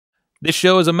This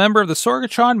show is a member of the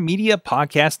Sorgatron Media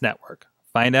Podcast Network.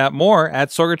 Find out more at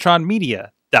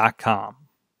sorgatronmedia.com.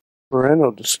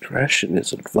 Parental discretion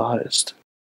is advised.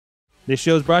 This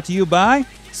show is brought to you by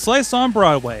Slice on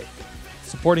Broadway,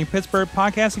 supporting Pittsburgh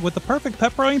podcasting with the perfect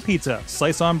pepperoni pizza.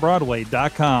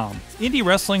 SliceOnBroadway.com. Indy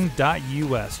Wrestling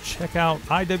US. Check out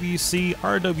IWC,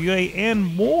 RWA, and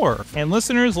more. And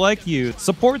listeners like you,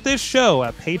 support this show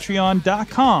at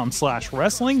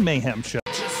Patreon.com/Wrestling Mayhem Show.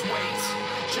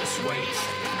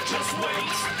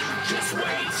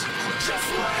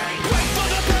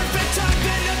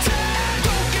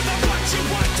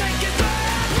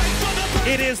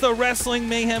 It is the Wrestling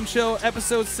Mayhem Show,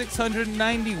 episode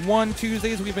 691.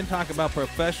 Tuesdays, we've been talking about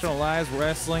professionalized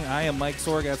wrestling. I am Mike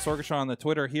Sorg at Sorgatron on the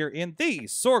Twitter here in the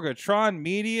Sorgatron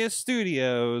Media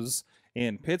Studios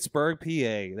in Pittsburgh,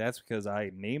 PA. That's because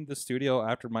I named the studio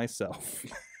after myself.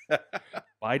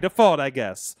 By default, I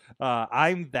guess.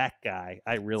 I'm that guy,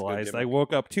 I realized. I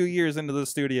woke up 2 years into the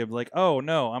studio like, oh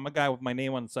no, I'm a guy with my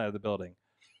name on the side of the building.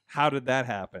 How did that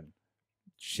happen?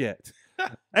 Shit.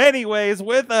 Anyways,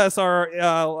 with us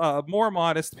are more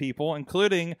modest people,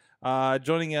 including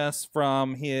joining us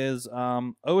from his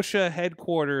OSHA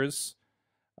headquarters,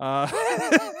 up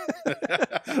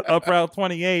Route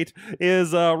 28,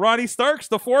 is Ronnie Starks,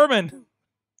 the foreman.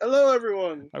 Hello,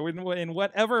 everyone. In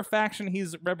whatever faction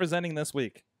he's representing this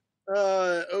week.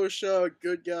 OSHA,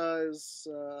 good guys.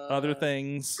 Other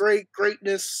things.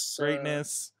 Greatness.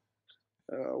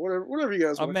 Whatever you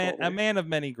guys want to call me. A man of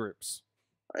many groups.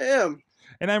 I am.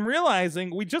 And I'm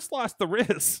realizing we just lost the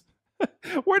Riz.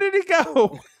 Where did he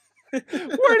go?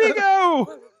 Where'd he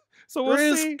go? So we'll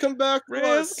Riz, see. come back.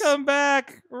 Riz, come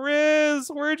back. Riz,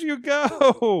 where'd you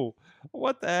go?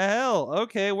 What the hell?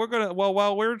 Okay, we're gonna. Well,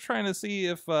 while we're trying to see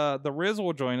if the Riz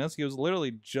will join us, he was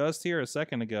literally just here a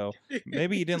second ago.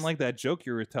 Maybe he didn't like that joke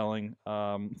you were telling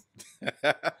before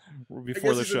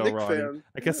the show, Ronnie.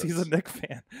 I guess he's a Nick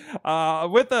fan.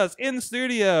 With us in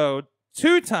studio,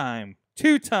 two-time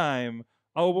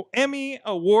Emmy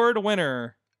Award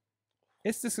winner.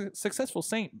 It's the successful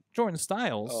Saint Jordan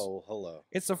Styles. Oh, hello.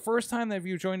 It's the first time that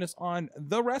you joined us on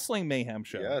the Wrestling Mayhem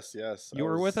Show. Yes. You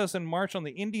were with us in March on the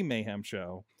Indy Mayhem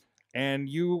Show, and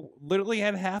you literally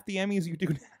had half the Emmys you do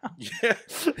now. Yeah,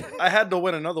 I had to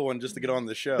win another one just to get on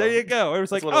the show. There you go. It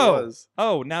was like, now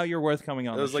you're worth coming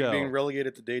on the show. It was like being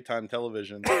relegated to daytime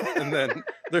television, and then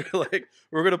they're like,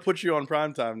 "We're gonna put you on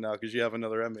primetime now because you have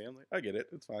another Emmy." I'm like, "I get it.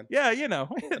 It's fine." Yeah, I dig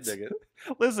it.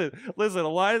 Listen. A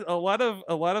lot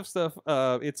of stuff.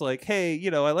 It's like, hey,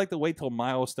 I like to wait till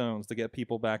milestones to get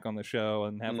people back on the show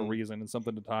and have a reason and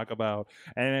something to talk about.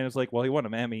 And then it's like, well, he won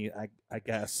an Emmy. I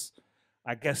guess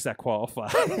that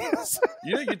qualifies.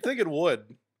 You'd think it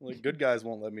would. Like, good guys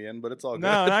won't let me in, but it's all good.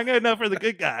 No, not good enough for the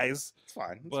good guys. It's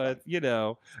fine. But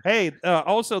hey,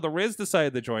 also the Riz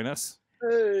decided to join us.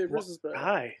 Hey, Riz is back.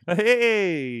 Hi.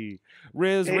 Hey,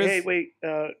 Riz. Hey, wait.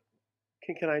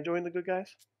 Can I join the good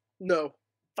guys? No.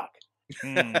 Fuck.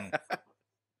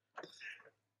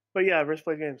 But yeah, Riz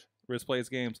plays games. Riz plays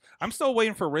games. I'm still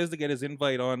waiting for Riz to get his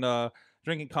invite on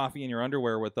drinking coffee in your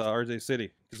underwear with RJ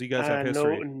City, because you guys have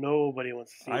history. Nobody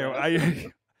wants to see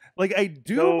that. I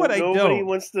do, but I don't. Nobody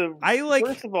wants to.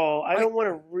 First of all, I don't want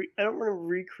to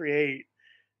recreate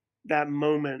that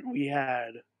moment we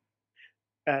had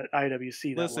at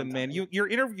IWC. Listen, man, your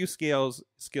interview skills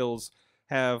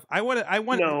have.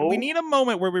 No. We need a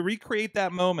moment where we recreate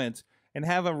that moment and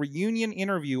have a reunion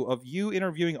interview of you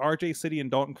interviewing RJ City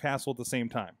and Dalton Castle at the same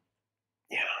time.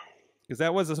 Yeah, because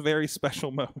that was a very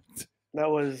special moment. That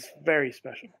was very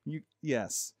special.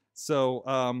 Yes. So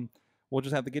we'll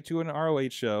just have to get you an ROH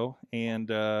show, and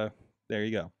there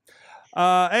you go.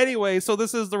 Anyway, so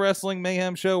this is the Wrestling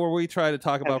Mayhem Show, where we try to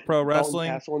talk about pro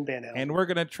wrestling, and we're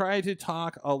gonna try to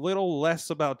talk a little less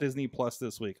about Disney Plus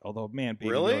this week. Although, man,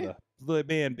 baby Yoda.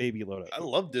 I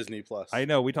love Disney Plus. I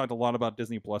know, we talked a lot about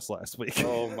Disney Plus last week.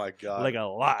 Oh my god, like a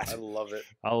lot. I love it,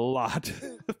 a lot.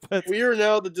 But we are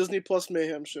now the Disney Plus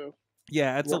Mayhem Show.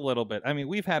 Yeah, it's a little bit. I mean,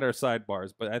 we've had our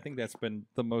sidebars, but I think that's been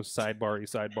the most sidebar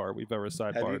we've ever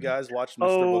sidebarred. Have you guys watched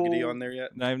Mr. Boogedy on there yet?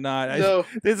 I'm not. No.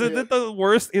 Is it the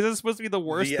worst? Is it supposed to be the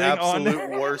worst thing on there? The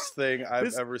absolute worst thing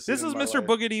I've ever seen. This is Mr.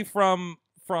 Boogedy from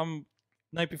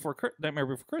Nightmare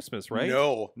Before Christmas, right?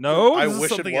 No. I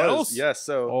wish it was. Else? Yes.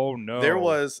 So. Oh no. There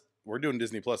was. We're doing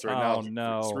Disney Plus right now. Oh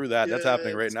no. Screw that. That's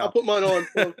happening right now. I'll put mine on.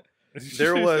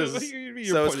 There was.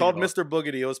 So it's called Mr.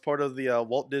 Boogedy. It was part of the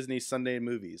Walt Disney Sunday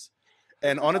Movies.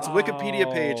 And on its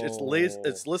Wikipedia page,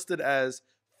 it's listed as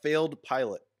failed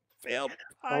pilot. Failed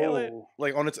pilot.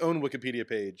 Like on its own Wikipedia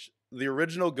page. The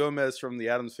original Gomez from the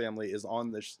Addams Family is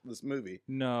on this movie.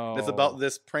 No. It's about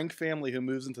this prank family who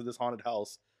moves into this haunted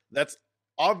house that's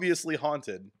obviously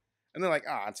haunted. And they're like,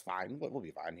 it's fine. We'll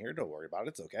be fine here. Don't worry about it.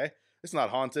 It's okay. It's not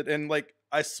haunted. And like,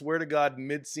 I swear to God,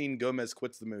 mid-scene, Gomez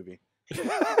quits the movie.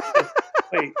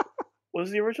 Wait,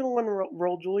 was the original one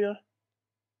Raul Julia?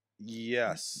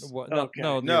 Yes. What? Okay.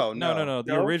 No.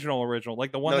 The original,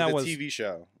 like the one that the was TV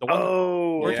show. The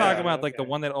one we're talking about, like okay. the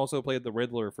one that also played the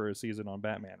Riddler for a season on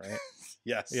Batman, right?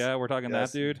 Yes. Yeah, we're talking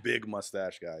that dude. Big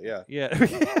mustache guy. Yeah. Yeah.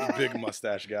 Big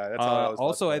mustache guy. That's all I was.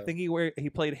 Also, I think he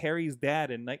played Harry's dad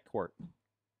in Night Court.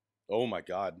 Oh my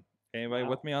God. Anybody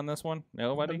with me on this one?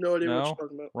 Nobody? I have no idea what you're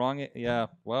talking about. Wrong. Yeah.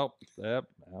 Well, yep,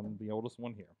 I'm the oldest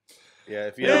one here. Yeah.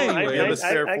 If you have a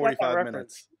spare 45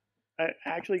 minutes. I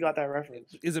actually got that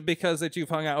reference. Is it because that you've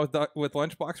hung out with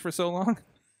Lunchbox for so long?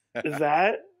 Is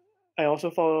that? I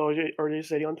also follow RJ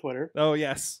City on Twitter. Oh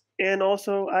yes. And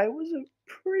also, I was a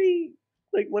pretty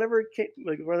whenever it came,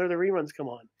 whether the reruns come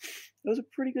on, it was a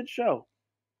pretty good show.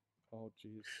 Oh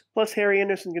jeez. Plus, Harry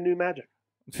Anderson can do magic.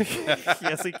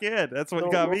 Yes, he can. That's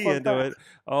what got me into it.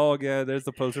 Oh yeah, there's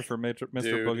the poster for Mr.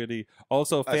 Boogedy.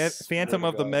 Also, Phantom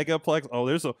of the Megaplex. Oh,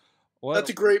 there's a. What? That's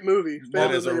a great movie.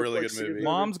 That is a really good movie.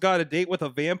 Mom's Got a Date with a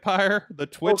Vampire. The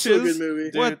Twitches. Also a good movie.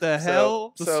 Dude, what the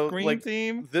hell? The so, Scream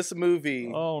theme. This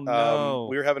movie. Oh no.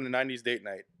 We were having a '90s date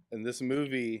night, and this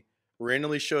movie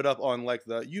randomly showed up on like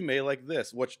the "You May Like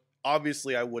This," which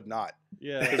obviously I would not.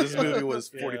 Yeah. Because this movie was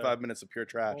 45 minutes of pure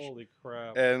trash. Holy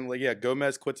crap. And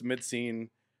Gomez quits mid-scene.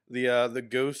 The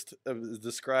ghost is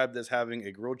described as having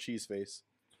a grilled cheese face.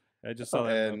 I just saw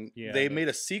that. And they made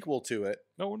a sequel to it.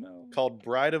 Oh no. Called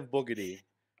Bride of Boogedy,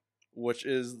 which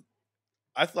is,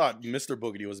 I thought Mr.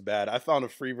 Boogedy was bad. I found a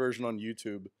free version on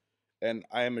YouTube, and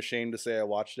I am ashamed to say I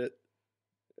watched it.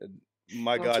 And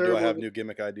my God, do I have new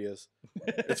gimmick ideas?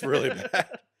 It's really bad.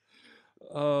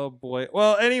 Oh boy.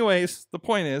 Well, anyways, the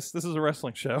point is, this is a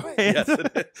wrestling show. Yes,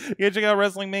 it is. You can check out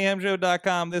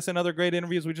WrestlingMayhemShow.com. This and other great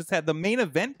interviews. We just had the main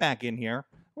event back in here.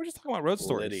 We're just talking about road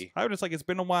stories. Liddy. I was just like, it's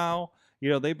been a while. You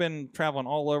know, they've been traveling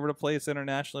all over the place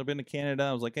internationally. I've been to Canada.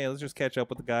 I was like, hey, let's just catch up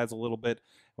with the guys a little bit.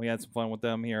 We had some fun with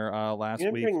them here last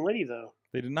You week. didn't bring Liddy, though.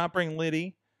 They did not bring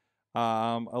Liddy.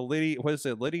 Liddy, what is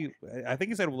it? Liddy, I think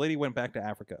he said Liddy went back to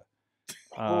Africa.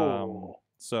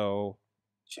 So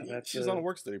she's on a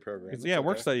work study program.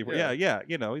 Work study. Yeah.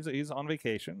 You know, he's on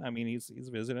vacation. I mean, he's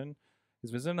visiting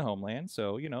the homeland.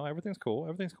 So you know, everything's cool.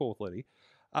 Everything's cool with Liddy.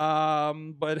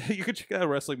 But you can check out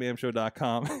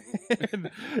WrestlingMayhemShow.com.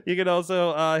 You can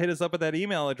also hit us up at that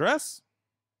email address.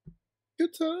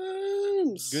 Good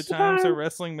times. Good times at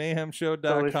WrestlingMayhemShow.com.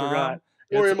 Totally forgot.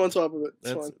 Or I'm on top of it.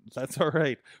 That's all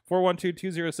right.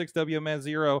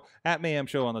 412-206-WMS0 at Mayhem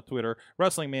Show on the Twitter,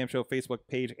 Wrestling Mayhem Show Facebook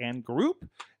page and group.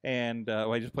 And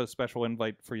I just put a special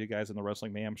invite for you guys in the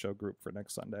Wrestling Mayhem Show group for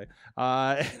next Sunday.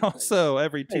 And also,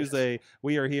 every Tuesday,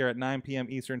 we are here at 9 p.m.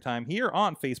 Eastern Time here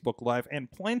on Facebook Live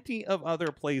and plenty of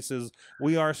other places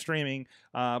we are streaming.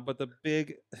 But the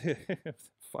big...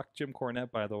 fuck Jim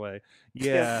Cornette, by the way.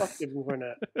 Yeah. Fuck Jim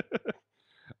Cornette.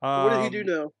 What did he do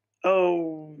now?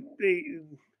 Oh,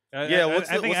 what's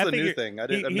the new thing?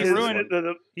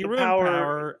 He ruined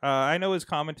Power. I know his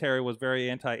commentary was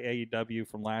very anti-AEW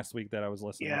from last week that I was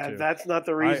listening to. Yeah, that's not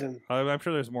the reason. I'm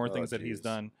sure there's more things that he's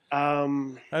done.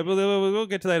 We'll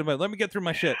get to that in a minute. Let me get through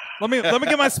my shit. Let me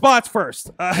get my spots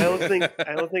first. I don't think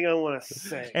I want to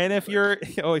say. And if you're,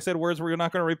 he said words we're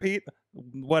not going to repeat.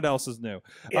 What else is new?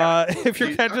 Yeah. If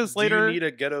you're catching us later, do you need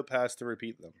a ghetto pass to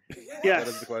repeat them? Yes. That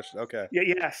is the question. Okay. Yeah.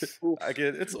 Yes. I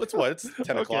get it's what? It's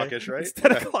 10 o'clock-ish, right? It's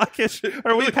 10 o'clock-ish.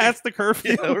 Are we past the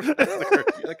curfew? Yeah, we're past the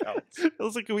curfew. That counts.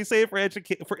 Listen, can we say it for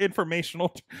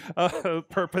informational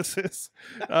purposes?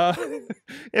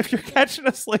 If you're catching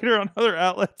us later on other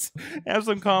outlets, have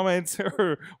some comments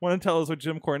or want to tell us what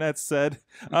Jim Cornette said,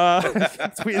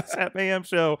 tweet us at Mayhem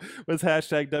Show with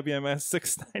hashtag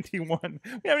WMS691.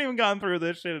 We haven't even gone through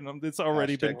this shit, and it's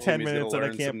already been 10 minutes, and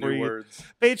I can't breathe.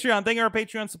 Patreon. Thank our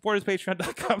Patreon supporters,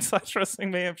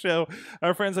 patreon.com/Wrestling Mayhem Show.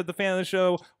 Our friends at the fan of the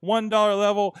show, $1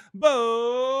 level,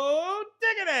 Bo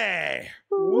Diggity!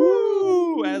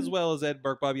 Woo! As well as Ed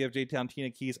Burke, Bobby F. J. Town, Tina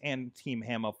Keys, and Team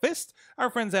Hammer Fist. Our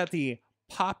friends at the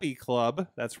Poppy Club.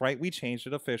 That's right, we changed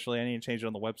it officially. I need to change it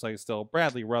on the website still.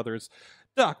 Bradley Ruthers,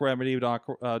 Doc Remedy,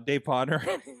 Dave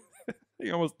Podner.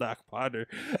 You almost Doc Podner.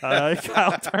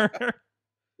 Kyle Turner.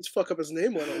 Just fuck up his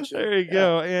name, why don't you? There you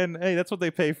go. And hey, that's what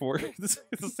they pay for.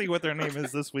 To see what their name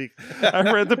is this week. Our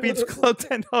friend at the Beach Club,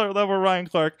 $10 level, Ryan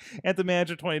Clark. At the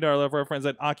Manager, $20 level, our friends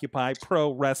at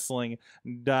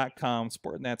OccupyProWrestling.com.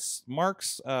 Sporting that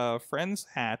Mark's Friends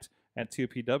hat at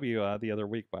 2PW the other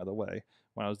week, by the way.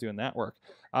 when I was doing that work.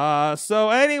 So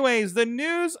anyways, the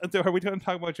news. Are we going to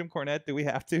talk about Jim Cornette? Do we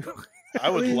have to? I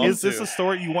would love to. Is this a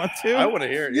story you want to? I want to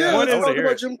hear it. Yeah, Yeah, let's I want talk to hear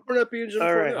about it. Jim Cornette being Jim All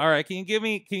Cornette. All right. Can you give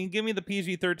me the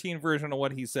PG-13 version of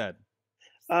what he said?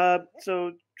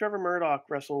 So Trevor Murdoch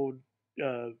wrestled.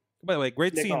 By the way,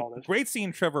 great Nick scene. Aldis. Great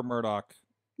scene. Trevor Murdoch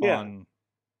Yeah. on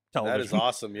television. That is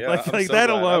awesome. Yeah, Like- I'm like so that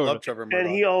glad. alone. I love Trevor Murdoch.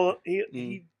 And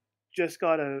he just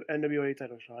got a NWA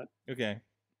title shot. Okay.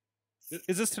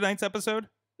 Is this tonight's episode?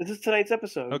 This is tonight's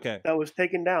episode. Okay. That was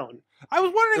taken down. I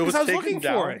was wondering It was because I was taken looking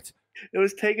for down? it. It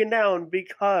was taken down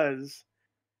because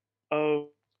of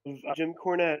Jim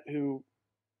Cornette, who,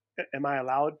 am I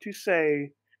allowed to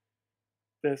say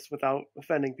this without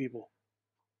offending people?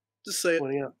 Just say it.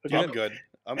 Pointing out. I'm good.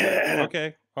 I'm good.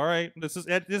 Okay. All right. This is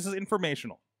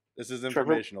informational. This is Trevor-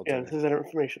 informational. Yeah, to this me. is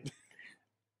information.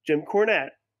 Jim Cornette,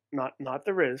 not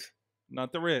the Riz,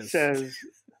 Not the Riz. says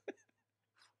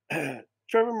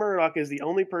Trevor Murdoch is the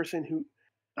only person who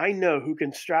I know who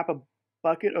can strap a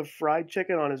bucket of fried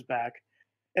chicken on his back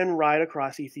and ride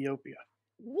across Ethiopia.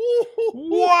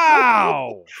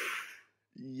 Wow.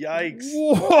 Yikes!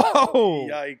 Whoa.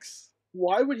 Yikes!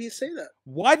 Why would he say that?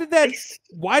 Why did they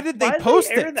Why did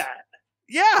post air it? that?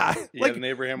 Yeah. Yeah, Like an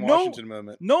Abraham no- Washington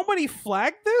moment. nobody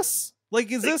flagged this?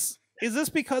 Like is this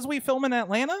because we film in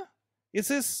Atlanta? Is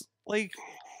this like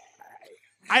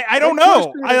I don't Of course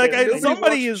know. there is. Nobody Somebody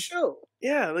watched the is show.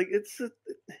 Yeah, like it's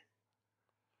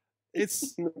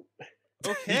You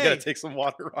okay. gotta take some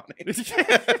water on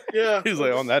it. Yeah. He's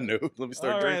like, on that note, let me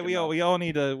start All right, drinking. we all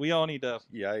need to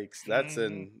Yikes! That's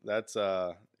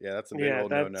a big Yeah,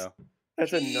 old no that's- no.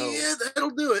 that's a no. Yeah,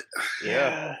 that'll do it.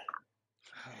 Yeah.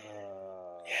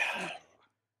 Yeah.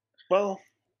 Well,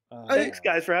 Uh, thanks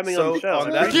guys for having me So, on the show. on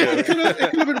that Yeah, note- it could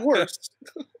have been worse.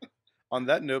 On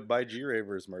that note, buy G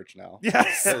Ravers merch now.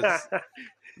 Yes.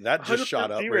 That just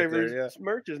shot up right there. Yeah.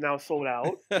 Merch is now sold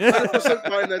out. 100%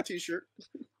 buying that T-shirt.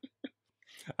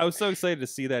 I was so excited to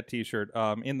see that T-shirt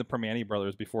in the Permane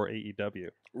Brothers before AEW.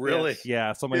 Really? Yes.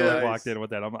 Yeah, somebody Yeah. like walked in with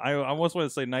that. I almost want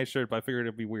to say nice shirt, but I figured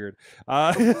it'd be weird.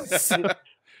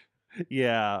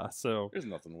 Yeah, so There's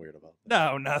nothing weird about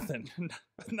that. no, nothing,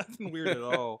 nothing weird at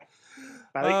all.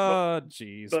 I think, Oh,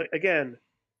 jeez. but again,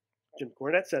 Jim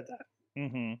Cornette said that.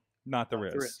 Mm-hmm. Not the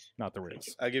Not the Riz. Riz. Not the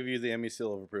Riz. I give you the Emmy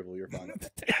seal of approval. You're fine.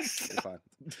 Yes. You're fine.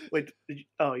 Wait,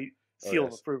 seal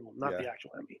of yes. approval, not Yeah. the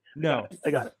actual Emmy. No.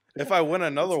 I got it. If I win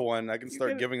another one, I can start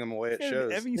gotta- giving them away at You need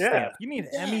shows. an Emmy Yeah. stamp. You need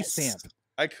an Emmy Yes. stamp.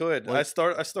 I could. What? I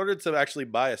started to actually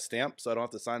buy a stamp so I don't have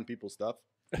to sign people's stuff.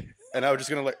 And I was just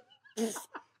gonna like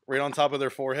right on top of their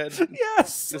forehead.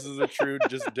 Yes. This is a true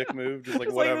just dick move, just like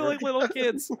It's whatever. like little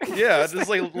kids. Yeah, just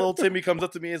like little Timmy comes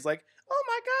up to me and is like, "Oh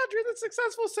my god, you're the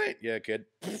successful saint." Yeah, kid.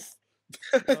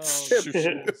 Oh, Stamp. jeez.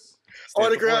 Stamp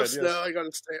Autographs? the forehead, yes. No, I got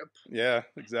a stamp. Yeah,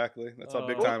 exactly. That's how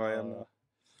big Oh. time I am now.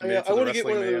 I, made it to I the want to get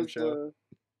Wrestling one of Mayhem those. show.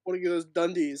 Want to get those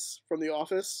Dundies from The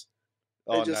Office.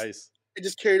 Oh, just- nice. I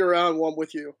just carried around one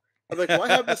with you. I'm like, well,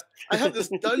 I have this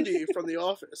Dundee from The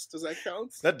Office. Does that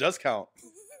count? That does count.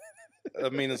 I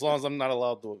mean, as long as I'm not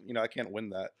allowed to, I can't win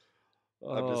that.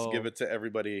 I'll just give Oh. it to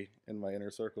everybody in my inner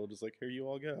circle. Just like, here you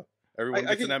all go. Everyone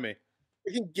I gets an can- Emmy.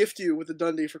 I can gift you with a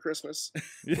Dundee for Christmas.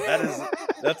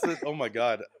 That's it. Oh my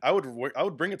god, I would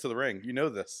bring it to the ring. You know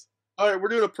this. All right, we're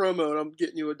doing a promo, and I'm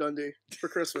getting you a Dundee for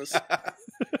Christmas.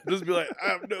 Just be like, I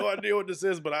have no idea what this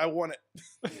is, but I want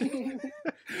it.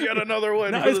 Get another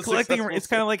one. No, for it's the collecting. successful It's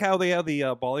kind of like how they have the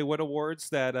Bollywood awards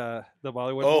that the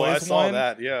Bollywood Oh, boys I saw won,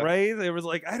 that. Yeah. right? It was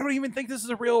like, I don't even think this is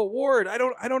a real award. I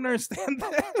don't understand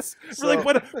this. So- We're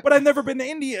like, but I've never been to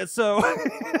India, so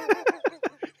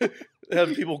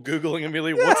Had people googling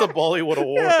immediately, what's a Bollywood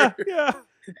award?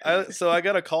 yeah. So I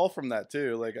got a call from that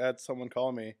too. Like I had someone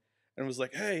call me and was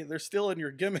like, "Hey, they're still in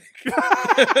your gimmick."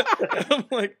 And I'm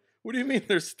like, "What do you mean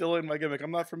they're still in my gimmick?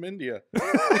 I'm not from India."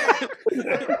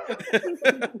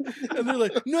 And they're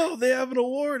like, "No, they have an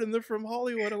award and they're from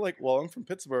Hollywood." I'm like, "Well, I'm from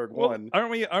Pittsburgh. Well, One, aren't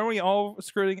we all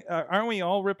screwing? Aren't we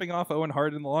all ripping off Owen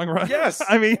Hart in the long run? yes,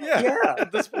 I mean, yeah, Yeah.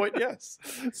 At this point, yes.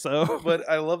 so But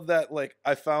I love that. Like,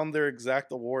 I found their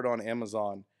exact award on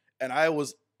Amazon, and I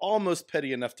was almost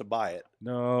petty enough to buy it.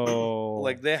 no,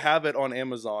 Like they have it on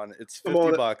Amazon. It's I'm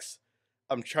on it. $50.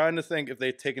 I'm trying to think if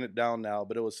they've taken it down now,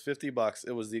 but it was $50.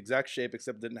 It was the exact shape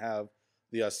except it didn't have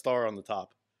the star on the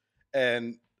top.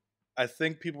 And I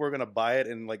think people were gonna buy it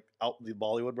and like out the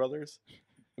Bollywood brothers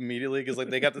immediately because like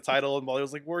they got the title and Bollywood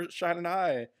was like, "We're shining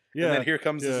high." yeah, And then here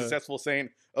comes the yeah. successful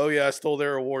saint. "Oh yeah, I stole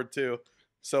their award too.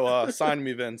 So sign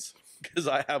me, Vince, because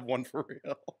I have one for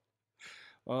real."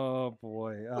 Oh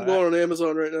boy, I'm going on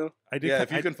Amazon right now. I did. Yeah,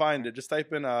 if you can find it, just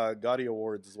type in Gaudi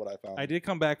Awards is what I found. I did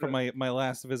come back from my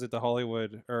last visit to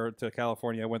Hollywood or to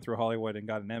California. I went through Hollywood and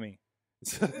got an Emmy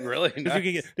Really? 'Cause Nice. you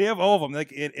can get, they have all of them.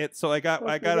 Like it. So I got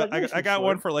I got congratulations,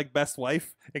 one Sword. for like best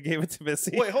wife. I gave it to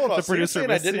Missy. Wait, hold on. The So you're producer saying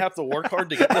I Missy. didn't have to work hard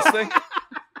to get this thing?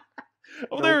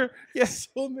 Oh, there. Yes.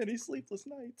 So many sleepless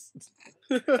nights.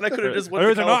 And I could have just went There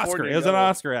was to an California Oscar. and It was an got one.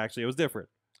 Oscar actually. It was different.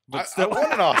 But I still,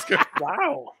 want an Oscar.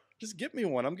 Wow. Just get me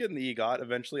one. I'm getting the EGOT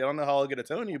eventually. I don't know how I'll get a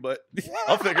Tony, but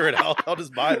I'll figure it out. I'll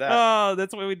just buy that. oh,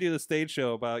 that's why we do the stage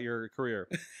show about your career.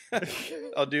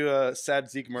 I'll do a sad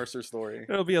Zeke Mercer story.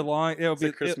 It'll be a long. It'll It's a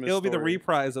be Christmas it'll be the story.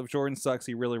 reprise of Jordan Sucks.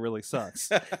 He really really sucks.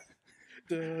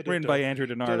 Written by Andrew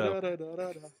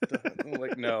DiNardo. I'm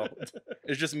like, no.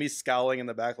 It's just me scowling in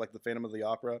the back like the Phantom of the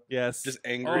Opera. Yes. Just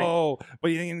angry. Oh, but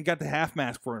you got the half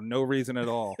mask for no reason at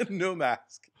all. No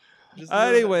mask. Just no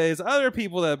mask. Anyways, other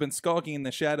people that have been skulking in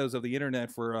the shadows of the internet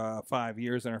for 5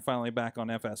 years and are finally back on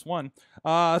FS1.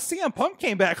 CM Punk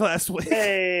came back last week.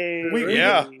 Hey.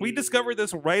 Yeah. We discovered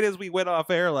this right as we went off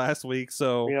air last week,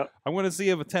 so Yep. I want to see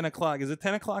if at 10 o'clock. Is it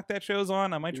 10 o'clock that show's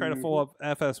on? I might try to Mm-hmm. pull up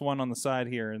FS1 on the side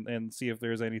here and see if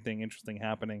there's anything interesting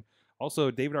happening.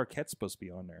 Also, David Arquette's supposed to be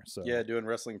on there, so Yeah, doing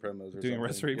wrestling promos or doing something.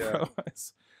 wrestling Yeah.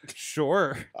 promos.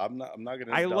 Sure. I'm not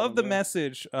gonna I doubt love him the there.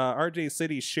 message. RJ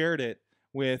City shared it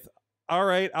with, "All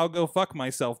right, I'll go fuck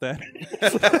myself then."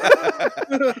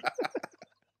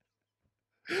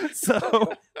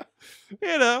 So,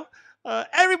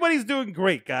 everybody's doing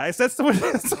great, guys. That's the way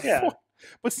it is. Yeah.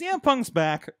 But CM Punk's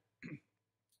back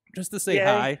just to say Yay.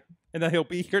 hi, and that he'll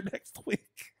be here next week.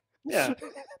 Yeah.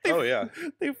 Oh yeah.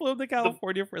 They flew to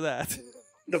California for that.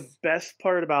 The best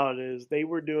part about it is they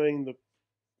were doing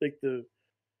the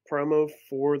promo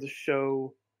for the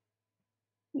show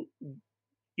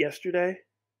yesterday,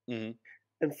 Mhm.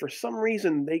 and for some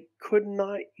reason they could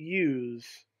not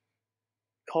use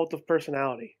Cult of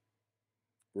Personality.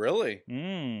 Really?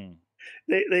 Mm.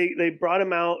 They brought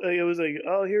him out. It was like,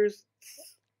 oh, here's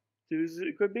who's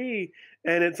it could be,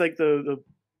 and it's like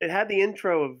it had the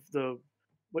intro of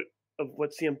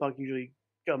what CM Punk usually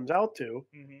comes out to,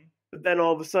 Mm-hmm. but then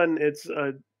all of a sudden it's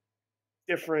a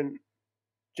different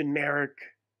generic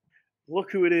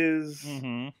look who it is,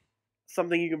 Mm-hmm.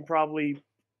 something you can probably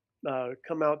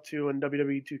come out to in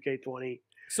WWE 2K20.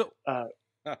 So, Uh,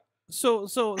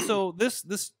 so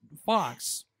this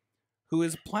Fox, who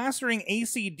is plastering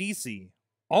AC/DC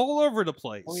all over the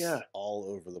place, Oh yeah. All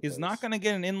over the place. is not going to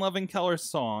get an In Loving Color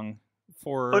song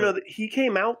for. Oh no, he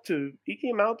came out to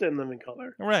In Living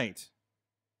Color, Right,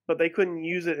 but they couldn't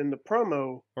use it in the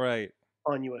promo right.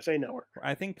 on USA Network.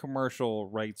 I think commercial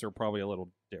rights are probably a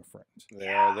little different.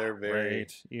 They're very.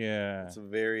 Right. Yeah. It's a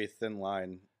very thin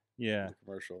line. Yeah. The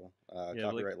commercial Yeah,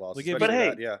 copyright laws. like if- especially But hey,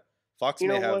 that, yeah. Fox you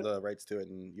may know have what? the rights to it,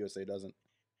 and USA doesn't.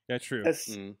 That's true. As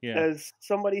Mm. Yeah. as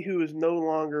somebody who is no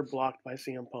longer blocked by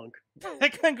CM Punk,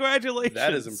 Congratulations.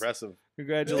 That is impressive.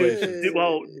 Congratulations.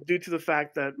 due to the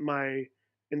fact that my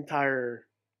entire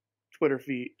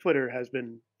Twitter has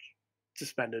been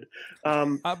suspended.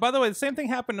 By the way, the same thing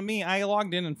happened to me. I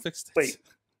logged in and fixed it.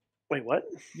 Wait, what?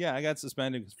 Yeah, I got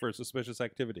suspended for suspicious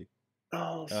activity.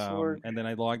 Oh, Sorg. And then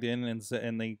I logged in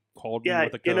and they called me Yeah,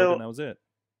 with a code, and that was it.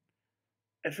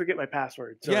 I forget my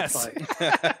password, so Yes. it's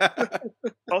fine.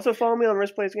 Also, follow me on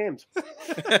Risk Plays Games.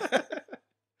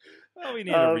 Oh, we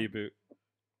need a reboot.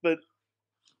 But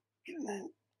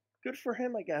good for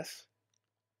him, I guess.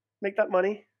 Make that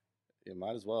money. You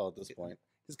might as well at this point.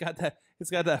 He's got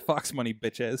that Fox money,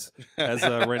 bitches, as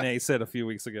Renee said a few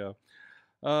weeks ago.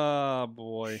 Oh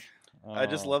boy. I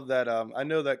just love that. I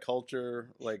know that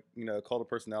culture, like, Cult of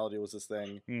Personality was this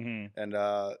thing, Mm-hmm. and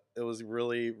it was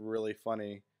really, really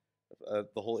funny. The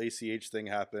whole ACH thing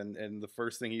happened, and the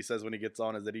first thing he says when he gets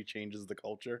on is that he changes the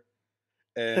culture.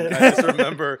 And I just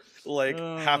remember, like,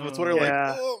 half of Twitter,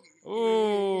 Yeah. like, oh,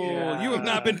 Oh, Yeah. you have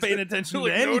not been paying attention to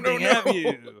No, anything, no. have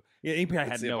you? Yeah, he had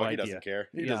it's no CM Punk. idea. He doesn't care.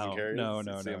 He doesn't care. No, It's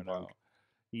no. CM Punk.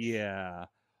 Yeah.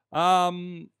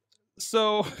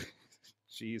 So,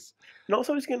 jeez, And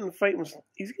also, he's getting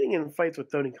in fights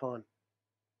with Tony Khan.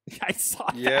 I saw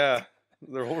that. Yeah,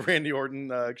 the whole Randy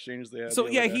Orton exchange they had. So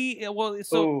the yeah, other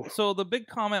day. so the big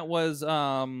comment was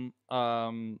I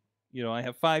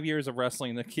have 5 years of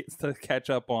wrestling to catch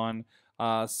up on.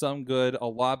 Some good, a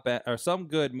lot bad, or some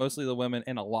good, mostly the women,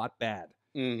 and a lot bad.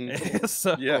 Mhm.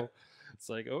 So Yeah. it's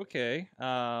like, okay,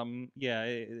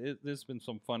 there's been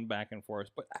some fun back and forth,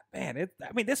 but man,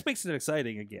 this makes it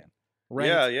exciting again, right?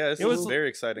 Yeah, this It was is very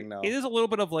exciting now. It is a little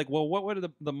bit of like, well, what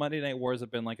would the Monday Night Wars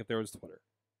have been like if there was Twitter,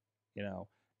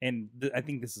 And I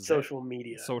think this is Social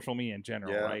media. social media in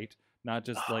general, Yeah. right? Not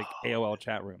just like AOL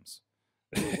chat rooms,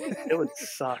 It would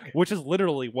suck. which is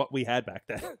literally what we had back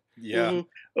then. Yeah. Mhm.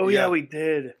 Oh Yeah. yeah, we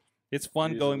did. It's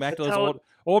fun Jesus. going back to That's those how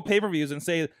old pay-per-views and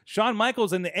say Shawn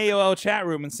Michaels in the AOL chat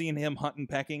room and seeing him hunting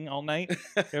pecking all night.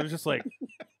 It was just like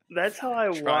That's how I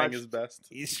Trying watched. his best.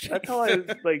 That's how I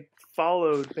like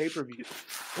followed pay-per-views.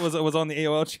 was on the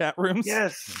AOL chat rooms.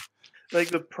 Yes, like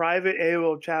the private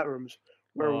AOL chat rooms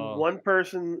where Oh. one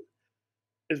person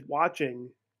is watching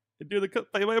Do the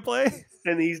play-by-play.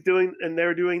 and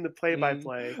they're doing the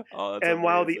play-by-play, Oh, that's and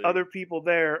while the amazing. other people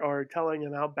there are telling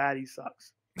him how bad he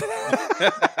sucks.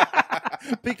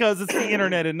 Because it's the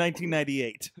internet in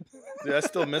 1998. Dude, I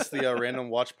still miss the random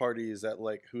watch parties at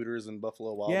like Hooters and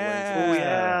Buffalo Wild Yeah. Wings. Oh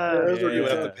yeah, those were You would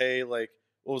good. have to pay like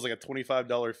what was like a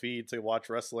 $25 fee to watch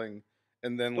wrestling,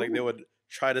 and then like they would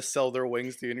try to sell their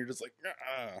wings to you, and you're just like,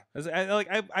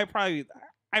 I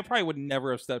probably would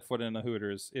never have stepped foot in a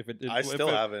Hooters if it. I still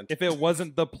haven't. If it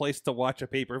wasn't the place to watch a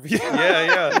pay-per-view.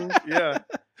 Yeah.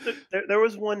 there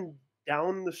was one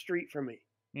down the street from me.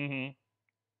 Mm-hmm.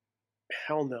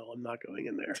 Hell no, I'm not going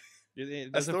in there.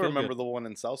 I still remember the one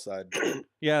in Southside.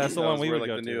 Yeah, that's the That one was we where would like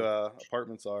go the to. new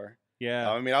apartments are.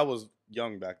 Yeah. I mean, I was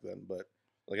young back then, but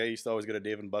like I used to always go to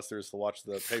Dave and Buster's to watch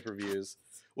the pay-per-views,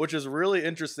 which is really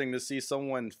interesting to see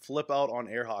someone flip out on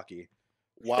air hockey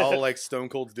while like Stone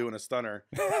Cold's doing a stunner,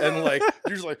 and like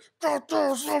you're just like,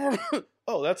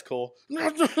 oh, that's cool,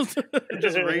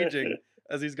 just raging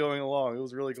as he's going along. It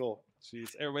was really cool.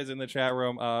 Jeez, everybody's in the chat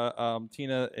room.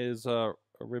 Tina is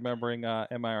remembering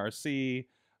MIRC,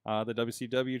 the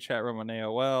WCW chat room on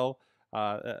AOL.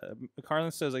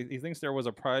 Carlin says he thinks there was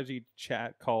a Prodigy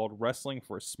chat called Wrestling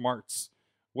for Smarts,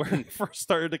 where he first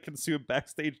started to consume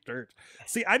backstage dirt.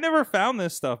 See, I never found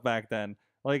this stuff back then.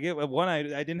 Like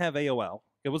I didn't have AOL.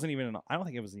 It wasn't even. I don't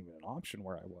think it was even an option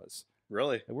where I was.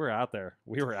 Really? We were out there.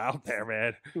 We were out there,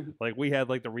 man. Like we had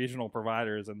like the regional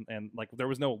providers, and like there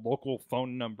was no local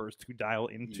phone numbers to dial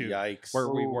into Yikes! where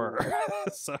we were.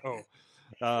 So,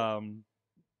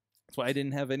 that's why I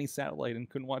didn't have any satellite and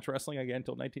couldn't watch wrestling again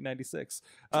until 1996.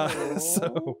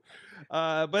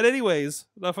 But anyways,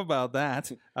 enough about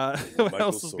that. What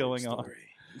else is going on?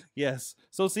 Yes.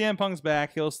 So CM Punk's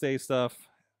back. He'll stay stuff.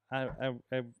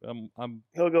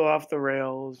 He'll go off the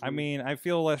rails. I mean, I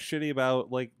feel less shitty about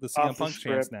like the CM Off the Punk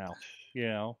chance script. now. You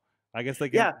know, I guess they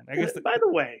can. Yeah. I guess. By the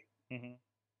way, Mhm.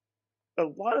 a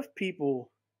lot of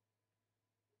people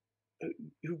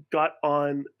who got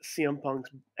on CM Punk's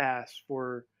ass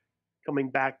for coming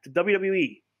back to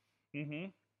WWE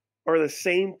Mhm. are the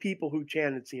same people who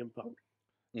chanted CM Punk.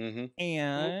 Mm-hmm.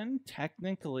 And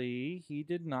technically, he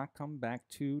did not come back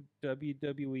to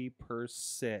WWE per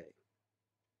se.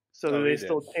 So Oh, do he they did.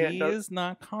 still chant? He is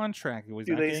not contracted. He's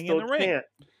do not they getting in still the ring. chant?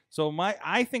 So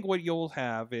I think what you'll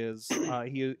have is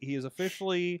he is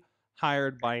officially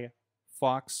hired by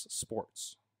Fox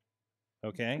Sports.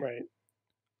 Okay. Right.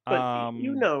 But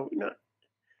you know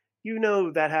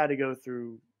that had to go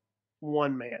through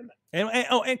one man. And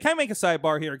can I make a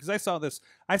sidebar here? Because I saw this.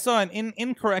 I saw an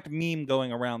incorrect meme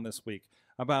going around this week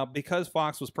about because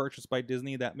Fox was purchased by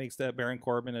Disney, that makes that Baron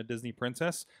Corbin a Disney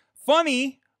princess.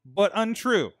 Funny, but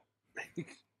untrue.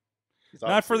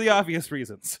 Not for the obvious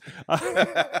reasons.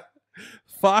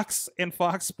 Fox and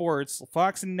Fox Sports,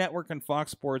 Fox Network and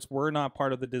Fox Sports were not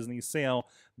part of the Disney sale.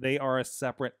 They are a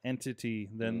separate entity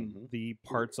than the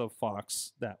parts of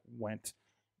Fox that went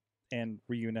and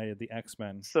reunited the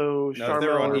X-Men. So Now, if they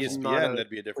were on Charmel is not ESPN, a that'd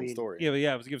be a different queen. story.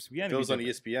 Yeah, it was ESPN. If it was on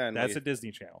ESPN, That's like, a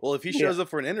Disney channel. well, if he shows up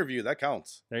for an interview, that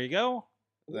counts. There you go.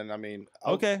 Then I mean,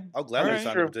 I'll gladly Alright.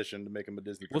 sign Sure. a petition to make him a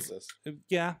Disney Well, princess.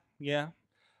 Yeah.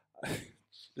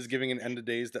 Just giving an end of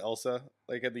days to Elsa,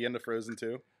 like at the end of Frozen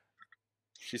 2.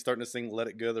 She's starting to sing "Let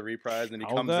It Go" the reprise, and he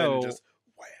comes in and just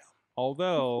wham.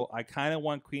 Although I kind of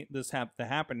want to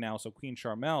happen now, so Queen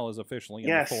Charmel is officially in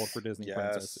Yes. the fold for Disney Yes.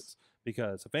 princesses.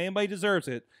 Because if anybody deserves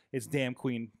it, it's damn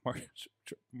Queen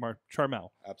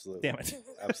Charmel. Absolutely, Damn it.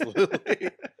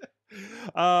 absolutely.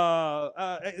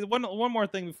 One more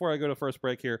thing before I go to first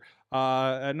break here.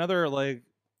 Another like,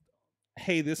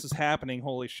 hey, this is happening,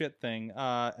 holy shit thing.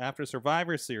 After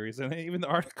Survivor Series, and even the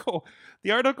article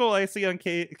I see on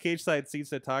Cage Side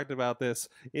Seats that talked about this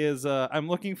is, I'm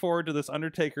looking forward to this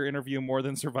Undertaker interview more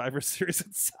than Survivor Series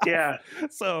itself. Yeah.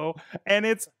 So, and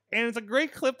it's a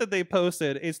great clip that they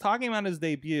posted. It's talking about his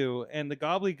debut and the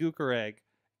gobbledygooker egg,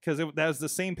 because that was the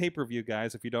same pay-per-view,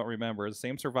 guys. If you don't remember, the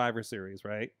same Survivor Series,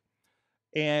 right?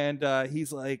 And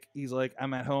he's like,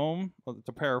 I'm at home. Well,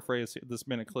 to paraphrase this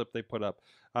minute clip they put up,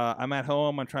 I'm at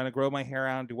home. I'm trying to grow my hair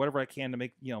out, and do whatever I can to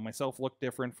make myself look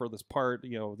different for this part,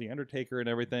 the Undertaker and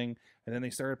everything. And then they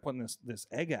started putting this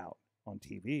egg out on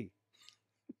TV,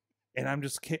 and I'm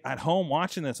just at home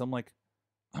watching this. I'm like,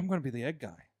 I'm gonna be the egg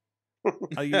guy.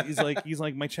 He's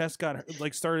like, my chest got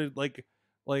like started like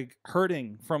like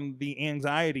hurting from the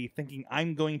anxiety, thinking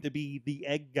I'm going to be the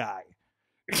egg guy.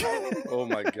 Oh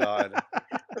my God.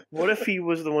 What if he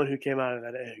was the one who came out of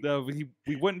that egg? No, we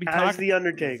wouldn't be As talking. the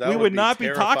Undertaker. That We would would be not be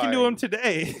talking to him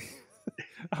terrifying. today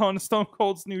on Stone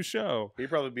Cold's new show. He'd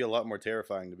probably be a lot more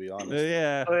terrifying, to be honest.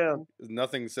 Yeah, Oh yeah.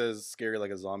 Nothing says scary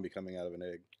like a zombie coming out of an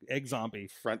egg. egg zombie.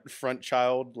 Front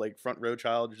child, like front row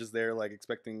child, just there, like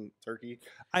expecting turkey.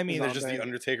 I mean, And there's just Zombie. the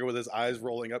Undertaker with his eyes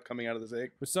rolling up, coming out of this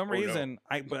egg. for some Oh, no. reason,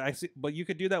 but you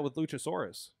could do that with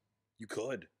Luchasaurus, You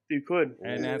could. You could.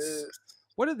 and that's Yes.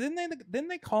 what didn't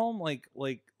they call him like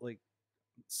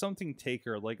something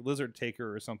Taker, like Lizard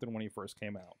Taker or something when he first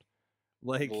came out,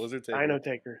 like The Lizard Taker. Dino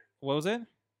Taker. what was it?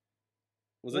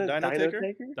 Was it Dino Taker?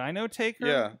 Dino Taker?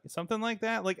 Yeah. Something like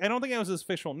that. Like, I don't think it was his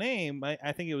official name.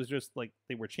 I think it was just like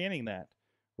they were chanting that,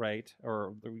 right?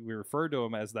 Or we referred to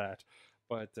him as that.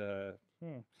 But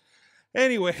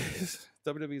anyways,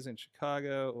 WWE's in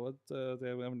Chicago.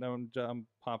 I'm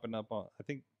popping up on. I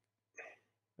think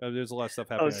there's a lot of stuff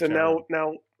happening. Oh, in so the chat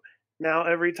room. now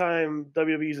every time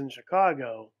WWE's in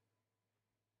Chicago,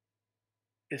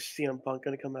 is CM Punk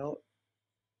going to come out?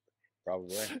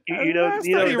 Probably. You know, That's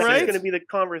that's right. going to be the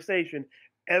conversation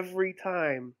every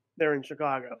time they're in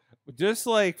Chicago. Just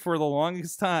like for the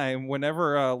longest time,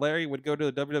 whenever Larry would go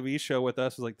to the WWE show with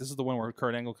us, it was like, this is the one where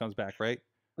Kurt Angle comes back, right?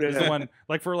 This is the one,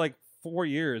 like for like 4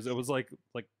 years, it was like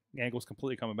Angle's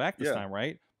completely coming back this Yeah. time,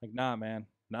 right? Like, nah, man.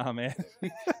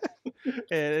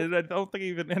 And I don't think he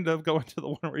even ended up going to the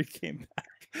one where he came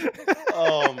back.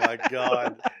 Oh my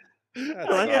God. No, I I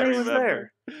thought can't he was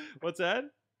remember. What's that?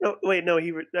 No, wait, no,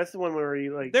 that's the one where he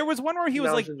like. There was one where he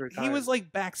was like announces he was retirement.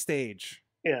 like backstage,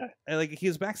 Yeah, and, like he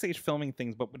was backstage filming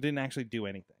things, but didn't actually do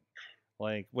anything.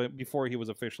 Like before he was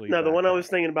officially. no, the back one I there. was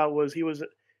thinking about was he was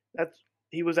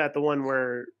at the one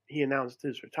where he announced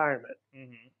his retirement.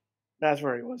 Mhm. That's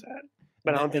where he was at.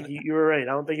 But I don't And- think you were right.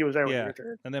 I don't think he was there when Yeah. he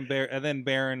returned. And then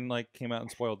Baron like came out and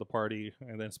spoiled the party,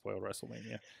 and then spoiled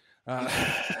WrestleMania.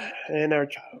 In our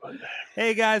childhood.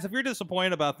 Hey guys, if you're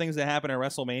disappointed about things that happen at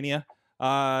WrestleMania,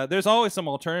 there's always some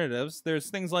alternatives. There's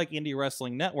things like Indy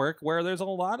Wrestling Network, where there's a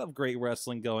lot of great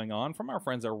wrestling going on from our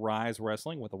friends at Ryse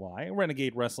Wrestling with a Y,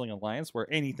 Renegade Wrestling Alliance, where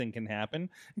anything can happen,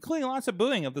 including lots of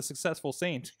booing of the successful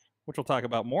Saint, which we'll talk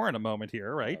about more in a moment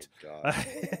here, right? Oh,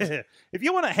 God. If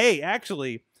you want to, hey,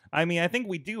 actually, I mean, I think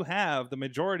we do have the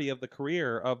majority of the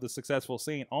career of the successful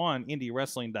Saint on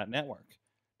IndieWrestling.network.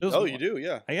 Oh, you do,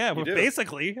 yeah. Yeah, You well, do.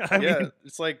 basically. I Yeah, mean,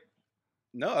 it's like,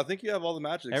 no, I think you have all the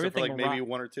matches except for like Everything maybe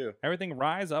one or two. everything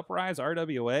Rise, Uprise,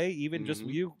 RWA, even just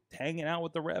Mhm. you hanging out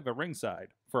with the Rev at ringside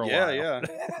for a Yeah, while. yeah.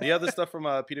 Do you have the stuff from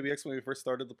PWX when we first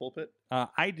started the pulpit?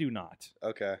 I do not.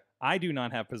 Okay, I do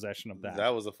not have possession of that. that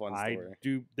was a fun I story.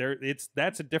 do.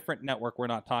 That's a different network. We're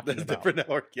not talking That's a about. different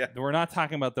network. Yeah, We're not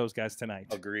talking about those guys tonight.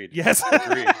 agreed. Yes,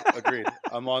 Agreed.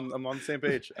 I'm on the same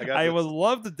page. I got. I this. would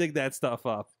love to dig that stuff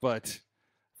up, but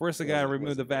first I It gotta wasn't-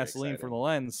 remove the wasn't very Vaseline from exciting. the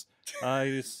lens. I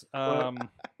just,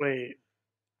 Wait,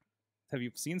 have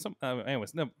you seen some?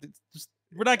 Anyways, no, just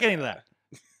we're not getting to that.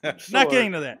 Not Sorg,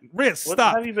 getting to that. Riz, What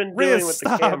stop. have you been Riz, doing with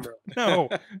stop. the camera? No,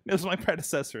 those are my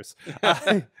predecessors.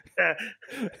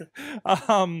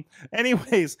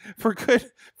 Anyways, for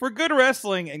good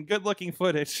wrestling and good looking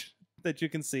footage that you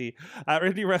can see,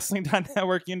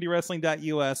 IndieWrestling.network,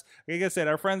 IndieWrestling.us. Like I said,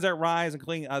 our friends at Ryse,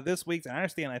 including this week's. And I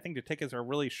understand. I think the tickets are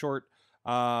really short.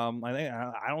 I don't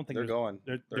think They're there's- going.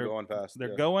 They're They're going fast.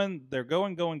 They're yeah. going. They're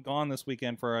gone this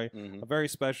weekend for a Mhm. very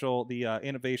special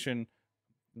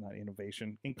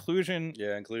inclusion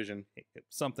Yeah, inclusion.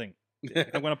 something.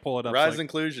 I'm gonna pull it up. so Rise I-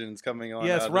 Inclusion's coming on.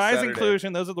 Yes, this Rise Saturday.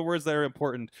 Inclusion. Those are the words that are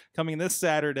important. Coming this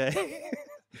Saturday.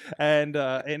 And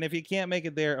if you can't make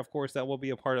it there, of course, that will be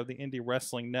a part of the Indie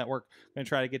Wrestling Network. I'm going to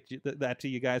try to get that to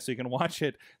you guys so you can watch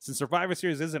it. Since Survivor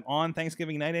Series isn't on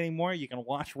Thanksgiving night anymore, you can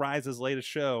watch Rise's latest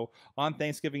show on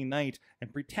Thanksgiving night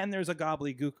and pretend there's a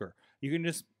gobbledygooker. You can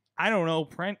just, I don't know,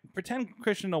 pretend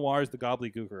Christian Noir is the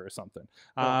gobbledygooker or something.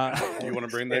 Do you want to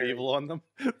bring that evil on them?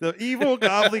 The evil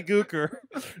gobbledygooker.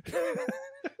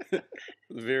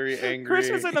 Very angry. Chris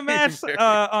was in the match very-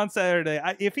 on Saturday.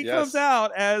 If he Yes. comes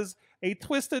out as a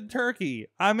twisted turkey,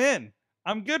 I'm in.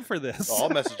 I'm good for this. Oh, I'll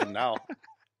message him now.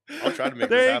 I'll try to make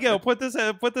There this you go. happen.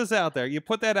 Put this out there. You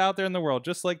put that out there in the world,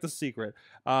 just like The Secret.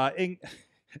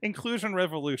 Inclusion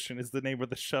Revolution is the name of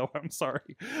the show. I'm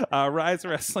sorry. Rise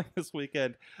Wrestling this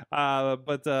weekend.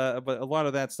 But a lot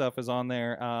of that stuff is on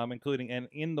there, including and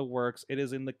in the works. It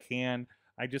is in the can.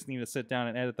 I just need to sit down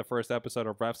and edit the first episode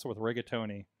of Refs with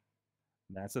Rigatoni.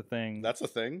 That's a thing. That's a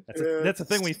thing. That's a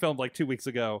thing we filmed like 2 weeks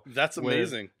ago. That's with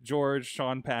amazing. George,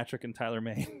 Sean Patrick, and Tyler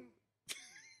May.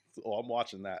 Oh, I'm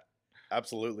watching that.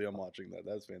 Absolutely, I'm watching that.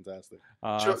 That's fantastic.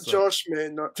 Josh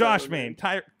Main, not Josh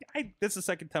Tyler Main. This is the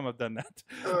second time I've done that.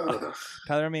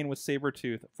 Tyler Main was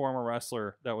Sabretooth, former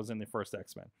wrestler that was in the first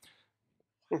X-Men.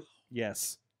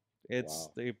 Yes. It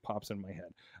pops in my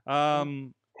head.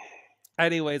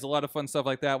 Anyways, a lot of fun stuff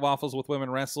like that. Waffles with Women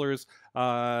Wrestlers,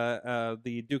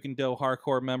 the Duke and Doe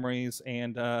Hardcore Memories,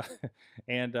 and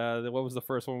what was the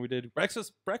first one we did?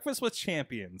 Breakfast with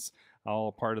Champions,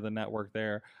 all part of the network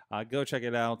there. Go check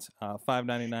it out.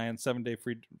 $5.99, 7-day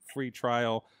free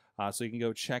trial, so you can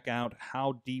go check out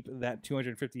how deep that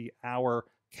 250-hour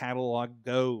catalog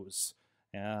goes.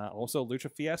 Also,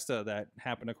 Lucha Fiesta that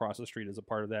happened across the street is a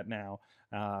part of that now.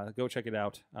 Go check it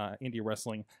out,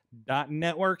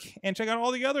 IndieWrestling.network, and check out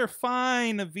all the other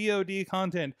fine VOD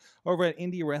content over at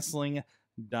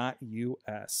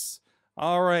IndieWrestling.us.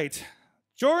 All right,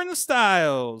 Jordan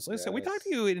Styles. Like I said, we talked to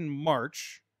you in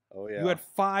March. Oh, yeah. You had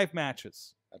 5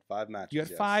 matches. Had 5 matches. You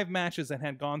had 5 matches that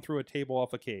had gone through a table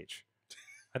off a cage.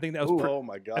 I think that was. Oh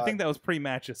my God. I think that was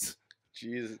pre-matches.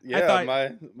 Jeez, yeah,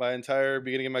 my entire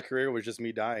beginning of my career was just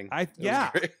me dying. I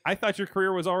thought your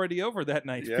career was already over that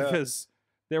night because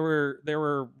there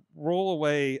were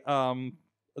rollaway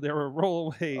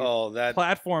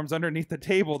platforms underneath the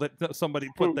table that somebody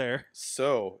put there.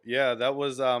 So yeah, that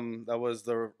was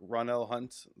the Ronell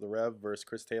Hunt, the Rev versus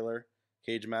Chris Taylor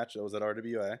cage match that was at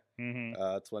RWA. Mm-hmm.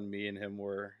 That's when me and him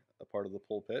were a part of the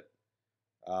pulpit.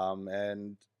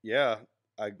 And yeah,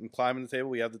 I'm climbing the table.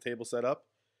 We have the table set up.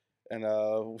 And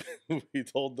we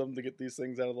told them to get these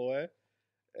things out of the way.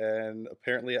 And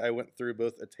apparently I went through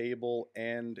both a table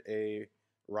and a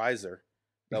riser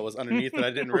that was underneath that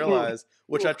I didn't realize,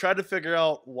 which I tried to figure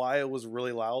out why it was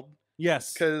really loud.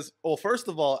 Yes. Because, well, first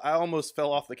of all, I almost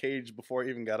fell off the cage before I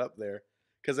even got up there.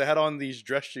 Because I had on these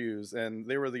dress shoes, and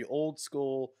they were the old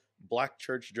school black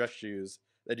church dress shoes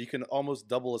that you can almost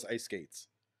double as ice skates.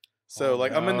 So,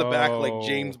 I'm in the back, like,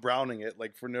 James Browning it,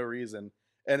 like, for no reason.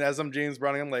 And as I'm James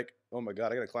Browning, I'm like, oh my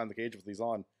God, I got to climb the cage with these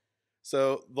on.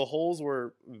 So the holes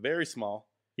were very small.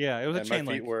 Yeah, it was a chain link.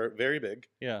 My feet were very big.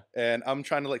 Yeah. And I'm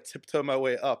trying to like tiptoe my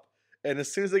way up. And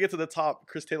as soon as I get to the top,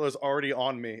 Chris Taylor's already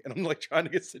on me. And I'm like trying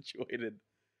to get situated.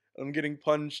 I'm getting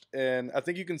punched. And I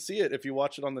think you can see it if you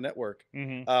watch it on the network.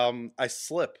 Mm-hmm. I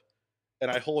slip and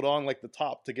I hold on like the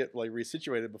top to get like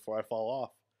resituated before I fall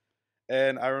off.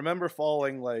 And I remember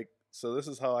falling like, so this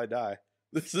is how I die.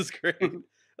 This is great.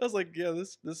 I was like, yeah,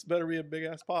 this better be a big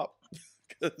ass pop.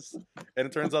 And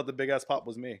it turns out the big ass pop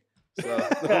was me. So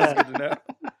that was good to know.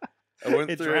 I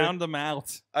went through, drowned them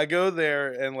out. I go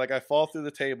there and like I fall through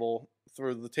the table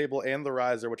and the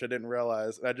riser, which I didn't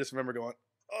realize. And I just remember going,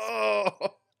 oh,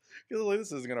 because like,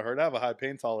 this isn't gonna hurt. I have a high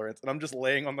pain tolerance, and I'm just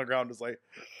laying on the ground, just like,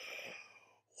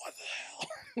 what the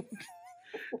hell?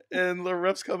 And the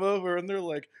refs come over and they're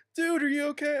like, dude, are you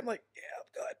okay? I'm like, yeah, I'm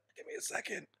good. Give me a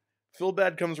second. Phil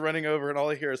Bad comes running over, and all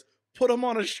I hear is, put him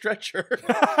on a stretcher.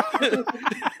 And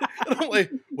I'm like,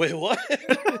 wait, what?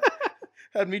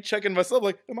 Had me checking myself,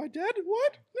 like, am I dead?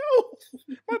 What? No,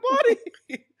 my body.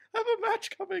 I have a match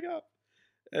coming up.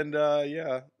 And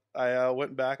yeah, I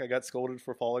went back. I got scolded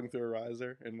for falling through a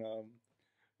riser. And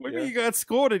what do you got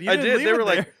scolded? You I didn't did. leave They it were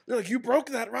there. they're like, you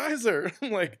broke that riser.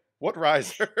 I'm like, what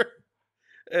riser?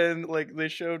 And like they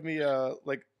showed me,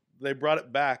 like they brought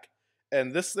it back.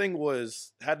 And this thing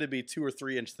had to be 2 or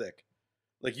 3 inch thick.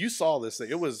 Like you saw this thing.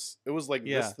 It was like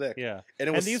this thick. Yeah. And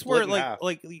it was these split were in like half.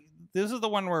 this is the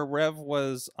one where Rev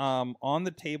was on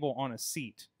the table on a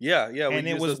seat. Yeah. And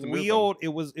it was wheeled. It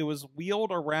was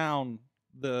wheeled around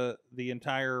the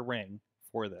entire ring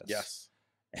for this. Yes.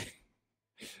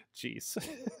 Jeez.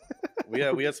 we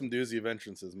had some doozy of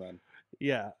entrances, man.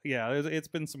 Yeah. It's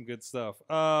been some good stuff.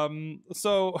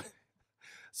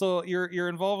 So you're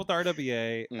involved with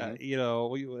RWA.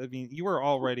 Mm-hmm. I mean, you were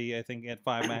already, I think, at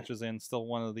 5 matches in, still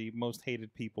one of the most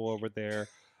hated people over there.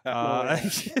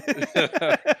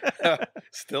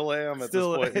 Still am at this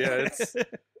point. Yeah,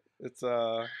 it's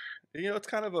it's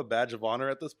kind of a badge of honor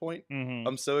at this point. Mm-hmm.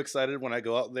 I'm so excited when I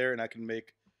go out there and I can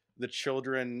make the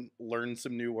children learn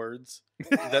some new words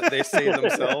that they say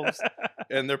themselves,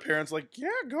 and their parents like, yeah,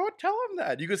 go tell them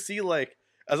that. You can see like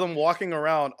as I'm walking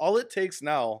around, all it takes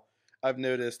now, I've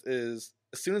noticed, is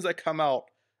as soon as I come out,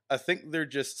 I think they're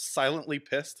just silently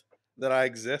pissed that I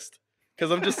exist because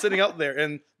I'm just sitting out there.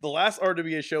 And the last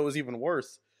RWA show was even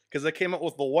worse because I came out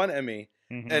with the 1 Emmy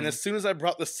And as soon as I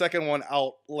brought the second one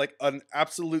out, like an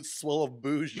absolute swell of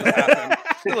booze just happened.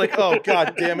 You're like, oh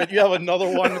god damn it, you have another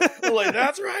one. You're like,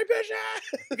 that's right, Bishop.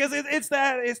 Because it's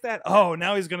that. Oh,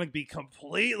 now he's gonna be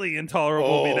completely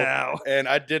intolerable now. And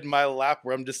I did my lap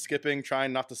where I'm just skipping,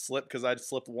 trying not to slip because I'd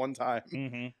slipped one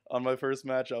time on my first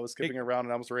match. I was skipping around and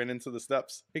I almost ran into the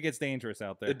steps. It gets dangerous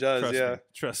out there. It does,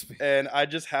 Trust me. And I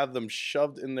just have them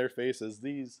shoved in their faces.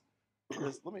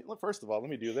 First of all, let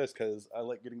me do this because I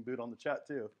like getting booed on the chat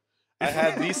too. I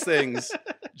had these things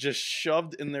just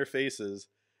shoved in their faces,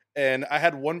 and I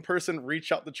had one person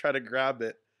reach out to try to grab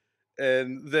it,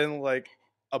 and then like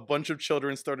a bunch of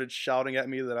children started shouting at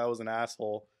me that I was an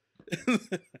asshole.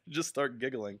 Just start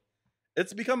giggling.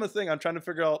 It's become a thing. I'm trying to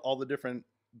figure out all the different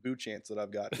boo chants that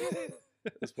I've got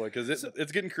at this point because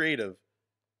it's getting creative.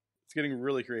 It's getting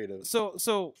really creative.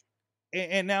 So.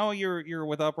 And now you're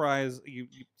with Uprise.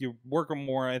 You're working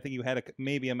more. I think you had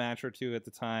maybe a match or two at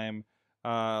the time.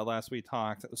 Last we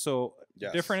talked. So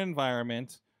different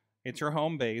environment. It's your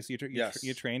home base.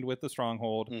 You trained with the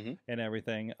Stronghold and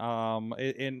everything.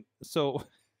 And so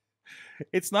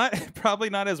it's probably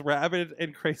not as rabid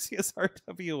and crazy as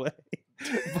RWA.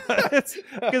 But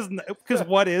because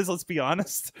what is? Let's be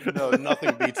honest. No,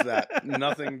 nothing beats that.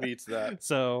 Nothing beats that.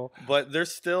 So, but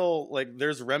there's still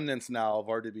there's remnants now of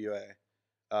RWA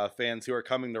fans who are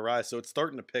coming to Ryse, so it's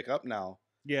starting to pick up now.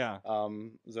 Yeah.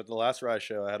 Was at the last Ryse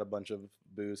show. I had a bunch of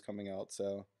boos coming out,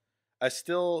 so it's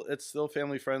still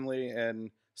family friendly, and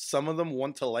some of them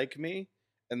want to like me,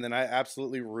 and then I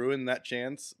absolutely ruin that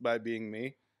chance by being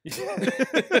me.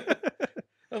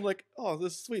 I'm like, oh,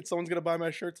 this is sweet. Someone's going to buy my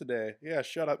shirt today. Yeah,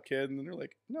 shut up, kid. And then they're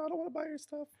like, no, I don't want to buy your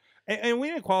stuff. And we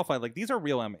didn't qualify. Like, these are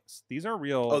real Emmys. These are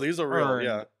real. Oh, these are real, earned,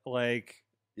 yeah. Like,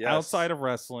 yes. outside of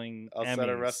wrestling. Outside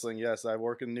Emmys. of wrestling, yes. I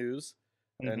work in news,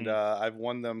 and I've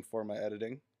won them for my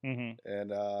editing.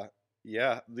 And,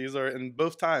 yeah, these are, and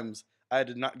both times I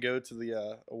did not go to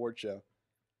the award show.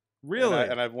 Really?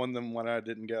 And I've won them when I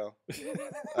didn't go.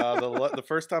 The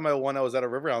first time I won, I was at a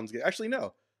Riverhounds game. Actually,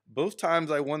 no. Both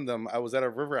times I won them, I was at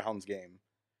a Riverhounds game,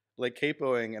 like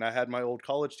capoing, and I had my old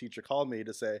college teacher call me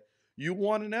to say, you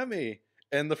won an Emmy.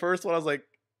 And the first one, I was like,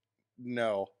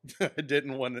 no, I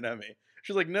didn't win an Emmy.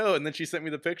 She's like, no. And then she sent me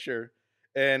the picture,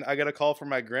 and I got a call from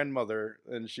my grandmother,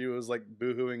 and she was like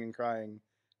boo-hooing and crying.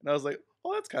 And I was like,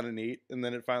 oh, that's kind of neat. And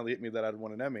then it finally hit me that I'd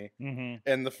won an Emmy.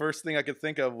 And the first thing I could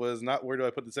think of was not where do I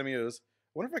put this Emmy, it was,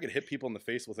 I wonder if I could hit people in the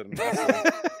face with it in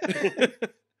wrestling.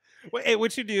 Hey,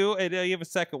 what you do, and you have a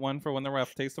second one for when the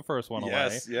ref takes the first one away.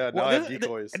 Yes, yeah, now I have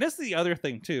decoys. And this is the other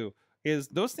thing too, is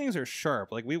those things are sharp.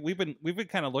 Like we've been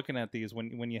kind of looking at these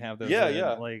when you have those.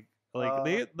 Yeah. Like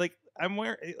I'm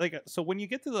wearing so when you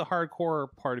get to the hardcore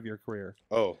part of your career.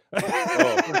 Oh.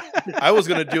 I was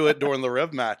gonna do it during the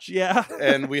Rev match. Yeah.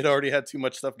 And we had already had too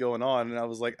much stuff going on, and I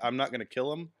was like, I'm not gonna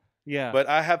kill him. Yeah. But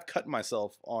I have cut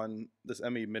myself on this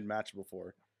Emmy mid-match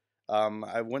before.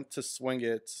 I went to swing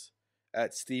it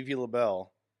at Stevie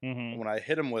LaBelle when I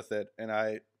hit him with it, and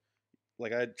I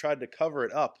tried to cover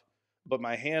it up, but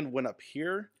my hand went up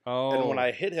here, and when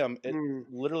I hit him, it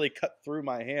literally cut through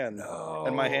my hand,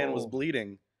 and my hand was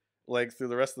bleeding, like through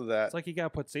the rest of that. It's like you gotta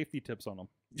put safety tips on them,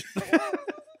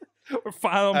 or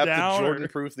file them down. I have to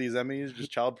Jordan-proof these Emmys,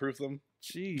 just child-proof them.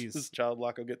 Jeez, just child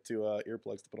lock. I'll get to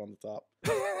earplugs to put on the top,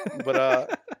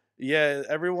 but yeah,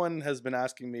 everyone has been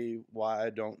asking me why I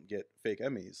don't get fake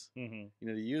Emmys, to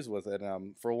use with it.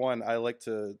 For one, I like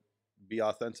to be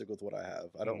authentic with what I have.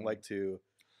 I don't like to,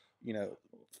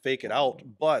 fake it out.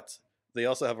 But they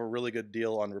also have a really good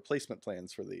deal on replacement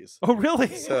plans for these. Oh,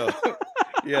 really? So,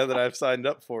 yeah, that I've signed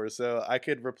up for. So I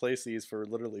could replace these for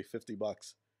literally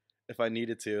 $50 if I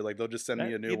needed to. Like, they'll just send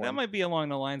me a new one. That might be along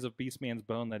the lines of Beastman's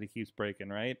bone that he keeps breaking,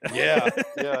 right? Yeah.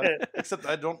 Except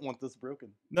I don't want this broken.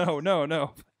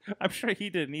 No. I'm sure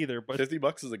he didn't either. But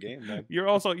 $50 is a game, man. You're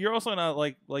also not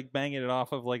like banging it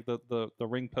off of like the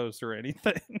ring post or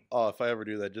anything. Oh, if I ever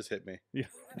do that, just hit me. Yeah.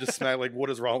 Just smack. Like, what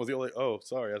is wrong with you? Like, oh,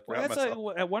 sorry, I forgot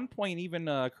myself. At one point, even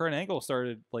Kurt Angle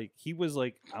started he was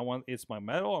like, it's my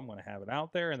medal. I'm going to have it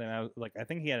out there. And then I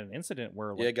think he had an incident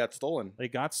where it got stolen.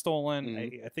 It got stolen.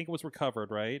 I think it was recovered,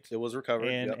 right? It was recovered.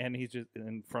 And he's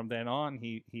and from then on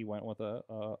he went with a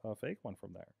fake one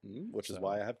from there, which is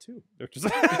why I have two. Which is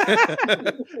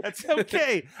that's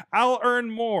okay. I'll earn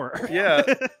more. Yeah,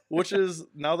 which is,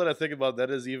 now that I think about it,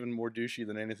 that is even more douchey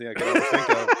than anything I could ever think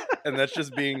of. And that's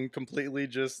just being completely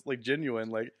just like genuine.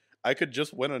 Like, I could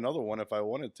just win another one if I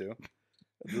wanted to.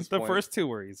 The first two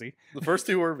were easy. The first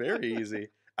two were very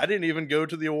easy. I didn't even go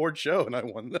to the award show and I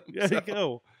won them. There you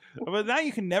go. But now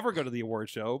you can never go to the award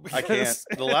show. I can't.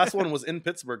 The last one was in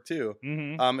Pittsburgh too.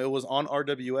 It was on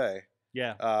RWA.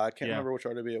 Yeah. I can't remember which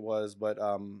RWA it was, but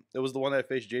it was the one that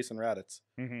faced Jason Raditz.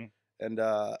 Mm-hmm. And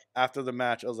after the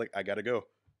match, I was like, I gotta go.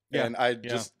 Yeah. And I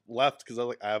just left because I was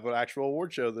like, I have an actual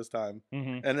award show this time.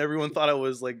 Mm-hmm. And everyone thought I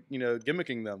was like,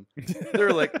 gimmicking them. They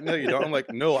were like, no, you don't. I'm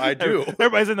like, no, I do.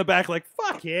 Everybody's in the back like,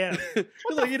 fuck yeah.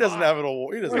 Like, he doesn't have an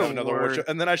award. He doesn't have another award show.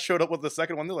 And then I showed up with the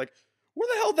second one. They're like, where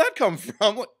the hell did that come from?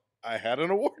 I'm like, I had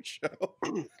an award show.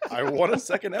 I won a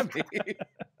second Emmy.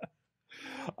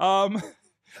 We're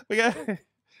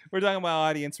talking about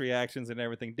audience reactions and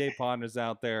everything. Dave Ponder's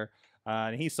out there.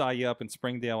 And he saw you up in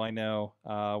Springdale, I know,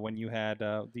 when you had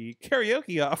the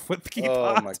karaoke off with Keith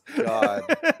Pot. My God.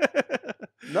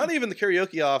 Not even the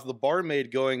karaoke off, the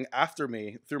barmaid going after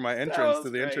me through my entrance,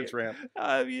 through the entrance ramp.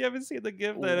 You haven't seen the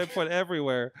GIF that I put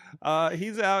everywhere.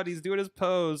 He's out, he's doing his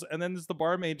pose, and then the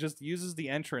barmaid just uses the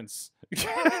entrance.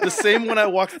 The same one I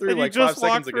walked through like 5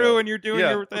 seconds ago. Through and you're doing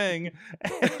your thing.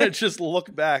 And I just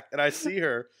look back and I see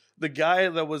her. The guy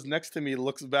that was next to me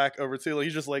looks back over too.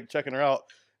 He's just like checking her out.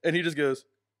 And he just goes.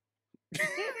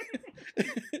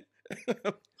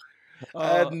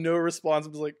 I had no response. I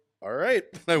was like, all right.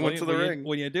 I went to the ring.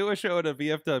 When you do a show at a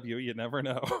VFW, you never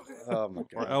know. Oh, my God.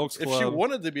 Or Elks If Club. she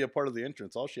wanted to be a part of the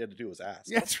entrance, all she had to do was ask.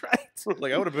 That's right.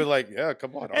 Like, I would have been like, yeah,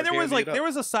 come on. And there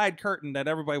was a side curtain that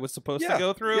everybody was supposed to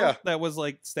go through that was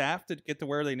like staffed to get to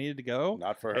where they needed to go.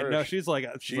 Not for her. And no, she's like,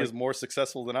 she is more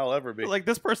successful than I'll ever be. Like,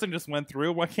 this person just went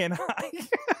through. Why can't I?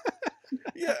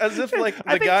 Yeah, as if like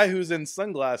the guy who's in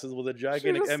sunglasses with a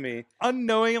gigantic Emmy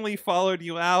unknowingly followed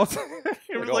you out.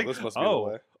 Like, this must be the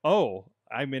way. Oh,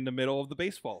 I'm in the middle of the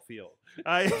baseball field.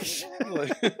 Like,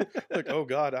 oh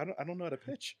God, I don't know how to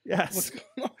pitch. Yes. What's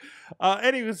going on?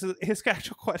 Anyways, his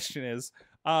actual question is,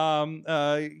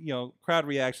 crowd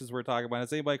reactions we're talking about.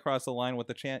 Has anybody crossed the line with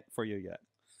the chant for you yet?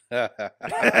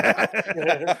 I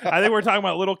think we're talking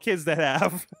about little kids that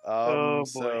have.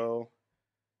 So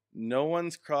no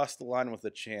one's crossed the line with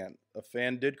a chant. A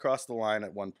fan did cross the line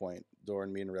at one point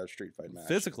during me and Rev's street fight match.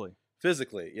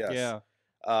 Physically, yes. Yeah.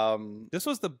 This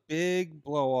was the big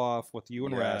blow off with you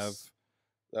and Rev.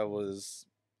 That was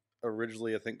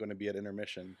originally, I think, going to be at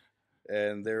intermission,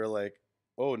 and they were like,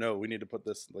 "Oh no, we need to put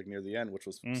this like near the end," which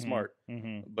was smart.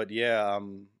 Mm-hmm. But yeah,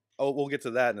 we'll get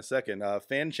to that in a second.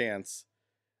 Fan chants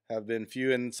have been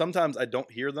few, and sometimes I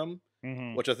don't hear them,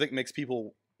 which I think makes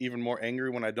people even more angry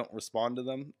when I don't respond to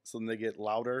them. So then they get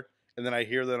louder, and then I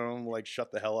hear them and I'm like,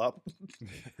 "Shut the hell up,"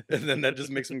 and then that just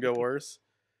makes them go worse.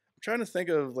 I'm trying to think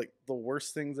of like the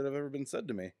worst things that have ever been said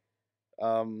to me.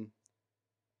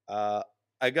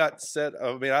 I got said.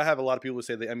 I mean, I have a lot of people who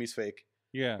say the Emmy's fake.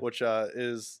 Yeah, which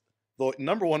is the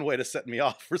number one way to set me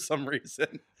off for some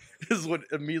reason. Is what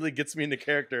immediately gets me into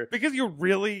character because you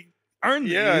really earned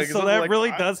these, so that like,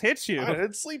 really does hit you. I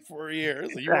didn't sleep for a year.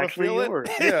 So you want to feel it?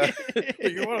 Yeah,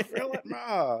 you want to feel it?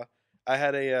 Nah. I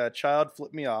had a child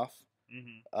flip me off.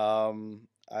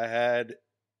 I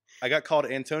got called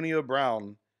Antonio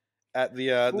Brown at the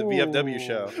VFW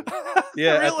show.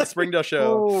 Yeah, really? At the Springdale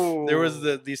show. Ooh. There was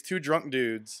these two drunk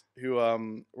dudes who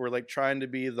were like trying to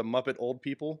be the Muppet old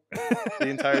people the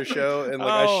entire show, and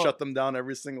like I shut them down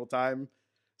every single time.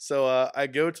 So I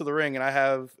go to the ring, and I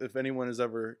have, if anyone has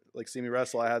ever like seen me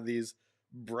wrestle, I have these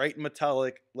bright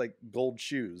metallic like gold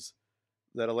shoes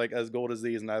that are like as gold as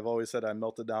these, and I've always said I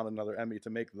melted down another Emmy to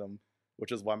make them,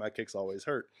 which is why my kicks always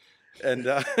hurt. And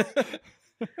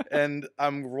and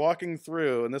I'm walking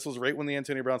through, and this was right when the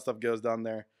Antonio Brown stuff goes down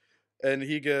there. And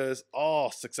he goes, "Oh,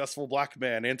 successful black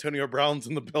man, Antonio Brown's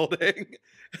in the building."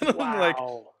 And I'm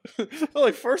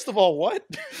like, first of all, what?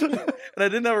 And I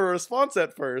didn't have a response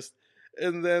at first.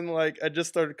 And then like I just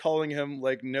started calling him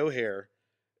like no hair.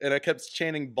 And I kept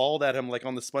chanting bald at him like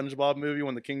on the SpongeBob movie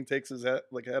when the king takes his head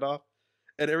off.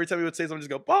 And every time he would say something, I just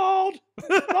go, "Bald!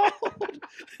 Bald!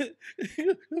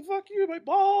 Fuck you, my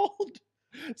bald!"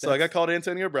 So I got called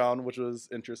Antonio Brown, which was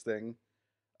interesting.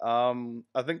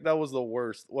 I think that was the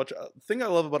worst. Which thing I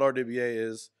love about RWA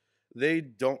is they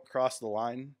don't cross the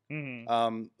line.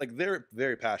 Like they're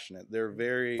very passionate. They're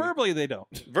very verbally they don't.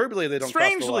 Verbally they don't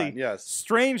cross the line. Yes.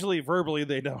 Strangely, verbally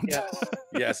they don't. Yes.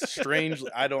 Yes.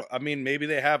 Strangely, I don't. I mean, maybe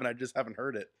they have, and I just haven't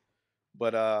heard it.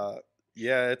 But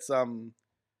yeah, it's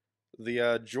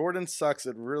the Jordan sucks.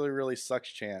 It really, really sucks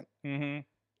chant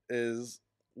is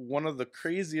one of the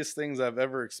craziest things I've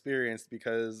ever experienced,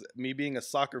 because me being a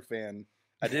soccer fan,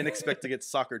 I didn't expect to get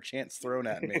soccer chants thrown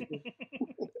at me.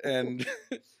 And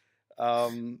I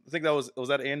think that was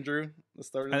that Andrew that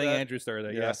started. I think Andrew started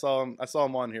that. Yeah, I saw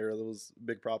him on here. There was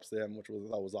big props to him, that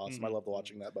was awesome. I loved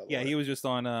watching that. By the way, he was just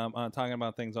on talking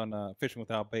about things on Fishing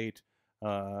Without Bait.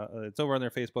 It's over on their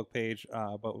Facebook page,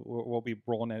 but we'll be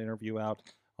rolling that interview out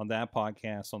on that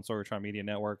podcast on Sorgatron Media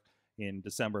Network. in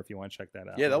December if you want to check that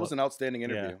out. Yeah, that was an outstanding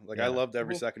interview. Yeah, Like yeah. I loved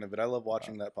every second of it. I love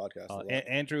watching that podcast a lot.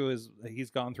 Andrew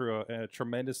he's gone through a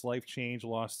tremendous life change,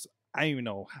 lost I don't even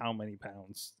know how many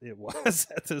pounds it was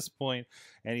at this point,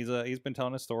 and he's been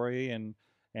telling a story, and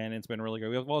it's been really good.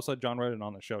 We've also had John Roden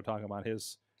on the show talking about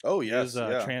his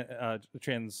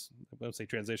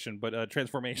transition, but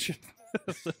transformation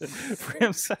for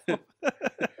himself.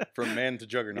 From man to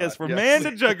juggernaut. Yes, from man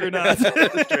to juggernaut.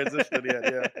 Transition,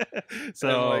 yeah. So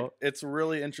and, like, it's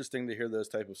really interesting to hear those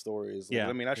type of stories. Like,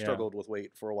 I mean, I struggled with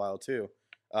weight for a while too,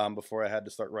 before I had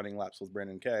to start running laps with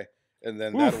Brandon K, and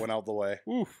then that went out the way.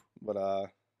 But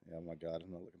yeah, my God,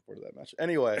 I'm not looking forward to that match.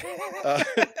 Anyway,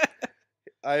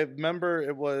 I remember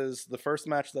it was the first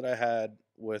match that I had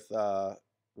with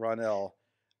Ronell.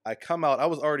 I come out, I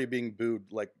was already being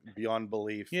booed like beyond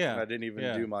belief. Yeah. And I didn't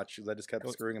even do much because I just kept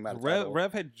screwing him out of title.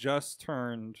 Rev had just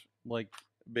turned like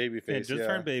babyface.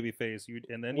 Turned babyface.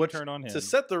 And then you turn on him. To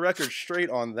set the record straight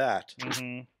on that,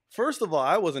 first of all,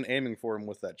 I wasn't aiming for him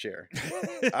with that chair.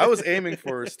 I was aiming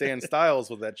for Stan Styles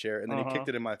with that chair, and then he kicked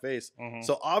it in my face.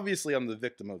 So obviously I'm the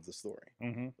victim of the story.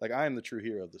 Like I am the true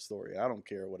hero of the story. I don't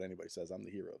care what anybody says. I'm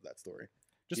the hero of that story.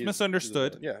 Just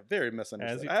misunderstood. Yeah, very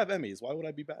misunderstood. I have Emmys. Why would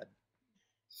I be bad?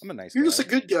 I'm a nice guy. You're just a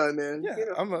good guy, man. Yeah, you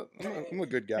know. I'm a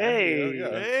good guy. Hey,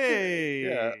 hey.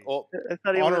 Yeah, well,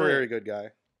 honorary good guy.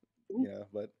 Yeah,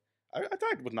 but I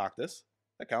tagged with Noctis.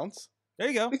 That counts. There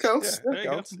you go. It counts. Yeah, that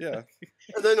counts. Yeah.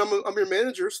 And then I'm your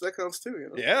manager, so that counts too. You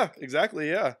know? Yeah, exactly.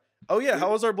 Yeah. Oh yeah,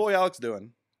 how is our boy Alex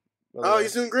doing? Oh,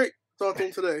 he's doing great. Talked to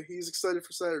him today. He's excited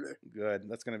for Saturday. Good.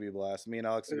 That's gonna be a blast. Me and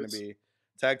Alex are gonna be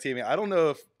tag teaming. I don't know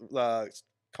if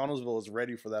Connellsville is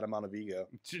ready for that amount of ego.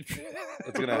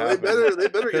 It's gonna happen. They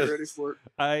better get ready for it.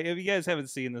 If you guys haven't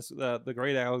seen this, the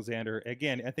Great Alexander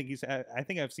again, I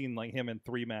think I've seen like him in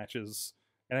 3 matches,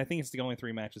 and I think it's the only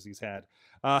 3 matches he's had.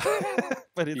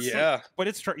 But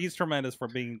he's tremendous for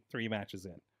being 3 matches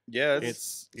in. Yeah,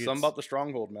 it's something about the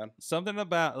stronghold, man. Something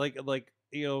about like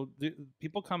you know,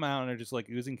 people come out and are just like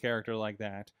oozing character like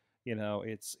that. You know,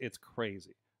 it's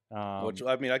crazy. Which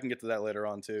I mean, I can get to that later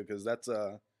on too, because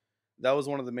that was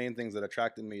one of the main things that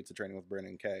attracted me to training with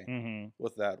Brandon K.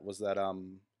 With that was that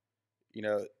you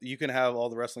know, you can have all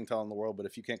the wrestling talent in the world, but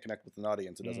if you can't connect with an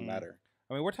audience, it doesn't matter.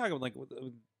 I mean, we're talking like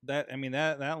that. I mean,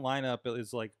 that lineup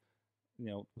is like, you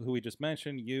know, who we just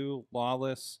mentioned, you,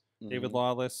 Lawless, David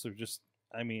Lawless, or just,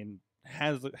 I mean,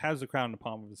 has the crown in the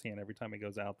palm of his hand every time he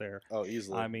goes out there. Oh,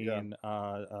 easily. I mean,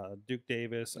 Duke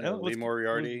Davis, Lee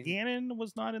Moriarty. Gannon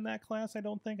was not in that class, I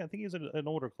don't think. I think he's an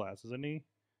older class, isn't he?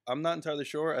 I'm not entirely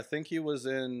sure. I think he was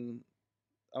in.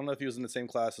 I don't know if he was in the same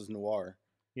class as Noir.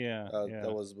 Yeah,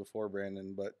 that was before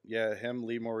Brandon, but yeah, him,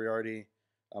 Lee Moriarty,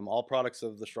 all products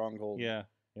of the Stronghold. Yeah.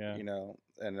 You know,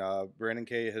 and Brandon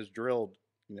K has drilled.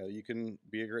 You know, you can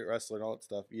be a great wrestler and all that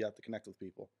stuff. You have to connect with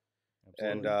people.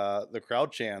 Absolutely. And the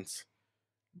crowd chants.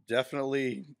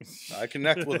 Definitely, I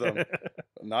connect with them.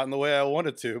 Not in the way I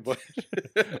wanted to, but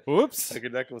whoops, I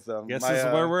connect with them. Guess this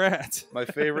is where we're at. My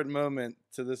favorite moment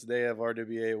to this day of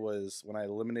RWA was when I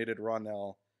eliminated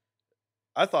Ronell.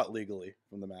 I thought legally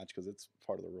from the match because it's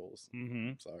part of the rules.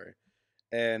 Sorry,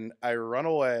 and I run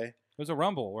away. It was a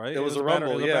rumble, right? It was a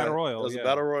rumble. It was a battle royal. It was a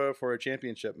battle royal for a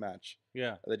championship match.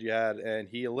 Yeah, that you had, and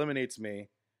he eliminates me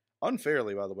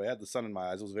unfairly. By the way, I had the sun in my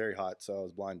eyes. It was very hot, so I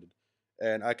was blinded.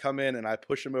 And I come in and I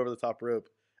push him over the top rope.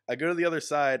 I go to the other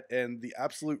side, and the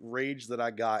absolute rage that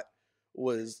I got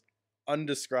was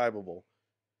undescribable.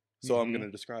 So I'm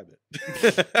gonna describe it.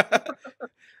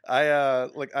 I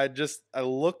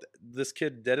looked this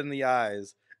kid dead in the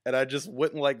eyes, and I just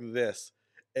went like this,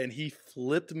 and he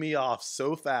flipped me off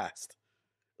so fast.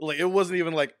 Like it wasn't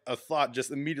even like a thought, just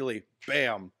immediately,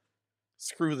 bam,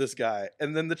 screw this guy.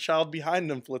 And then the child behind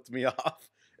him flipped me off.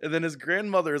 And then his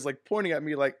grandmother is like pointing at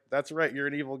me like, that's right, you're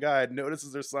an evil guy.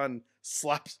 Notices her son,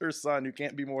 slaps her son who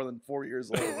can't be more than 4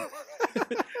 years old.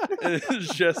 And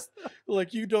it's just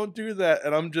like, you don't do that.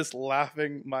 And I'm just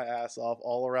laughing my ass off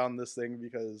all around this thing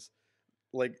because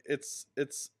like it's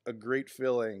a great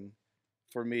feeling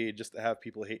for me just to have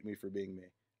people hate me for being me.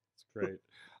 It's great.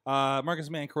 Marcus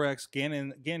Mann corrects.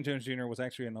 Gannon Jones Jr. was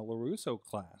actually in a LaRusso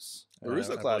class.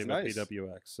 LaRusso class, nice.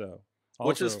 PWX, so.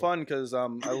 Which is fun because I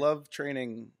love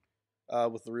training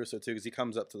with LaRusso too because he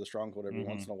comes up to the Stronghold every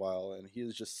once in a while and he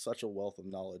is just such a wealth of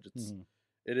knowledge.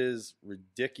 It is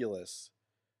ridiculous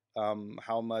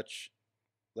how much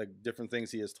like different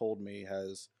things he has told me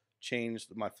has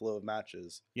changed my flow of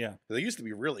matches. Yeah, because I used to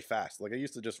be really fast. Like I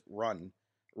used to just run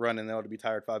and then I would be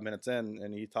tired 5 minutes in,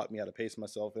 and he taught me how to pace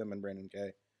myself. Him and Brandon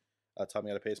K taught me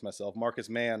how to pace myself. Marcus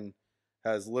Mann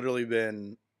has literally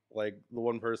been like the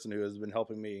one person who has been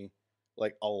helping me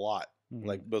like a lot, Mhm.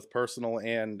 like both personal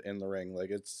and in the ring.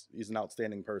 Like he's an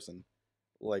outstanding person,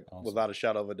 like Awesome. without a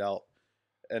shadow of a doubt.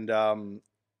 And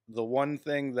the one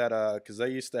thing that because I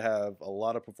used to have a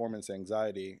lot of performance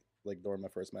anxiety, like during my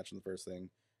first match and the first thing,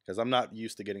 because I'm not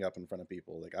used to getting up in front of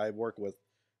people. Like I work with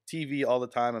TV all the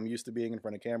time. I'm used to being in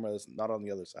front of cameras, not on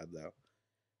the other side though.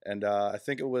 And I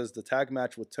think it was the tag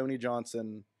match with Tony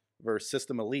Johnson versus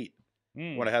System Elite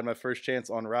when I had my first chance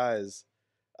on Ryse.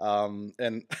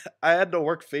 And I had to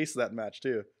work face that match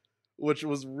too, which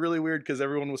was really weird because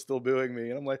everyone was still booing me.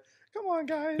 And I'm like, come on,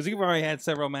 guys. Because you've already had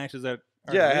several matches at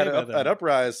I had at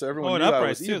Uprise, so everyone knew I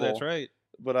was too. evil. That's right.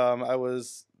 But I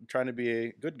was trying to be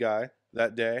a good guy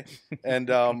that day, and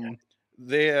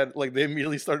they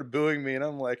immediately started booing me, and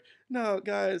I'm like, no,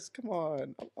 guys, come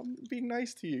on, I'm being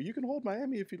nice to you. You can hold my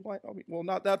Emmy if you'd like. I mean, well,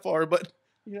 not that far, but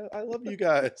I love you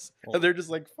guys. And they're just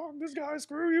like, fuck this guy,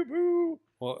 screw you, boo.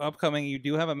 Well, upcoming, you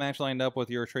do have a match lined up with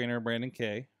your trainer Brandon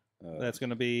K. That's going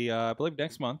to be, I believe,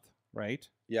 next month, right?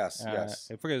 Yes, yes.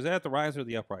 I forget, is that at the Ryse or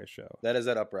the Uprise show? That is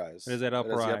at Uprise. It is at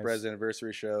Uprise. That is the Uprise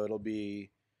anniversary show. It'll be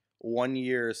 1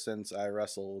 year since I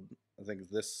wrestled. I think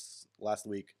this last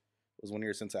week was 1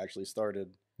 year since I actually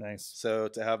started. Nice. So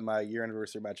to have my year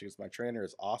anniversary match against my trainer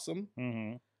is awesome.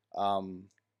 Mm-hmm.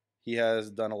 He has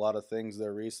done a lot of things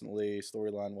there recently,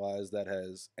 storyline wise, that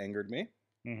has angered me.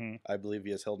 Mm-hmm. I believe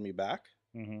he has held me back.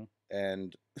 Mm-hmm.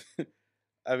 And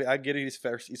I mean, I get it.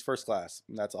 He's first class,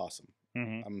 and that's awesome.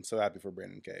 Mm-hmm. I'm so happy for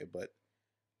Brandon K. But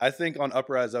I think on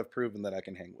Uprise, I've proven that I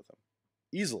can hang with him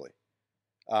easily.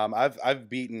 I've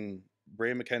beaten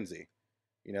Bray McKenzie.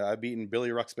 I've beaten Billy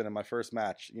Ruxpin in my first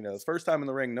match. The first time in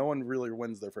the ring, no one really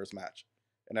wins their first match,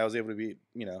 and I was able to beat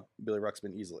Billy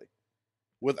Ruxpin easily,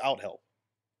 without help,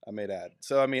 I may add.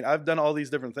 So I mean, I've done all these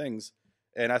different things,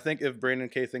 and I think if Brandon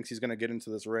K thinks he's going to get into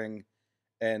this ring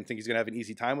and think he's going to have an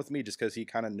easy time with me just because he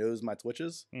kind of knows my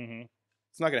twitches,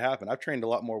 it's not going to happen. I've trained a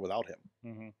lot more without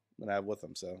him than I have with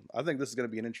him. So I think this is going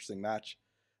to be an interesting match,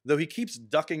 though he keeps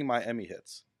ducking my Emmy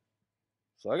hits.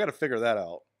 So I got to figure that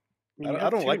out. I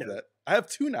don't like that. I have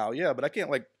 2 now, yeah, but I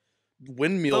can't like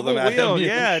windmill them at him.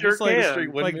 Yeah, sure just like can.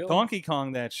 straight like Donkey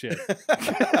Kong that shit.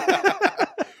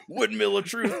 Windmill of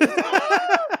truth.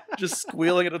 Just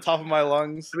squealing at the top of my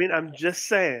lungs. I mean, I'm just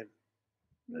saying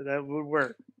that would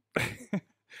work.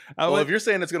 Well, if you're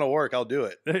saying it's going to work, I'll do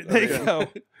it. There you go.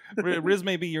 Riz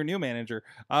may be your new manager.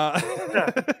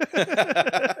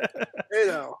 Hey,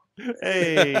 now.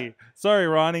 Hey, sorry,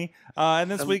 Ronnie. And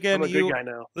this weekend, I'm a good guy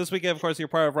now. This weekend, of course, you're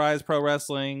part of Ryse Pro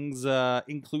Wrestling's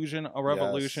Inclusion a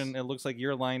Revolution. Yes. It looks like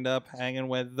you're lined up, hanging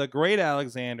with the Great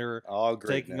Alexander,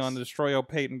 taking on the Destroyo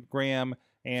Peyton Graham.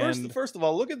 And first of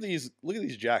all, look at these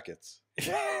jackets.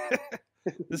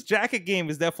 this jacket game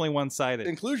is definitely one-sided.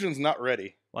 Inclusion's not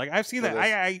ready. Like I've seen that.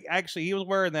 I actually, he was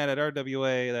wearing that at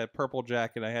RWA, that purple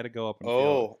jacket. I had to go up and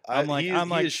feel it. He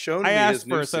has shown me I asked his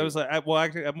new first. suit. I was like,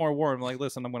 actually, I'm more warm. I'm like,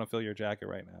 listen, I'm going to fill your jacket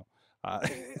right now.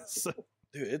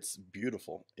 Dude, it's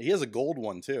beautiful. He has a gold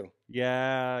one too.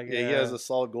 Yeah. He has a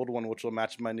solid gold one, which will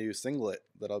match my new singlet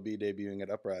that I'll be debuting at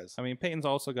Uprise. I mean, Peyton's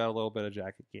also got a little bit of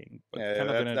jacket game, but Yeah, kind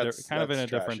of in a that's different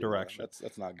trashy, direction.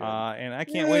 That's not good. And I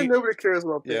can't wait. Nobody cares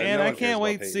about that. Yeah, And no I one cares can't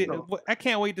wait about to see. Peyton. I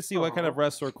can't wait to see what kind of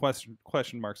wrestler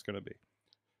question mark's going to be.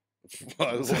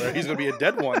 Well, he's going to be a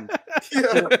dead one.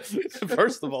 Yeah.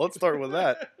 First of all, let's start with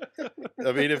that.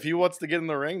 I mean, if he wants to get in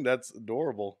the ring, that's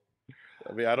adorable.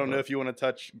 I mean, I don't know if you want to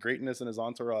touch greatness in his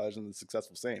entourage and the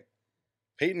successful Saint.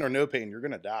 Peyton or no Peyton, you're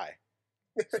going to die.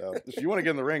 So if you want to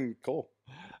get in the ring, cool.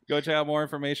 Go check out more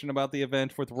information about the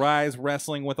event with Ryse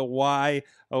Wrestling with a Y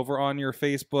over on your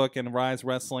Facebook and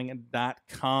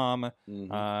RyseWrestling.com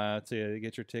to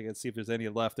get your tickets. See if there's any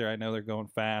left there. I know they're going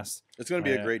fast. It's going to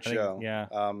be a great show. Yeah.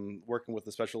 Working with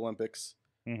the Special Olympics.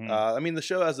 I mean, the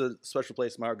show has a special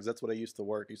place in my heart because that's what I used to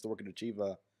work. I used to work at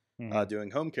Achieva doing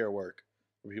home care work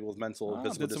for people with mental and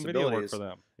physical did some disabilities. video work for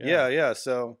them. Yeah.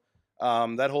 So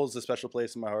that holds a special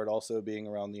place in my heart, also being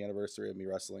around the anniversary of me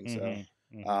wrestling. So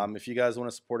if you guys want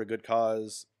to support a good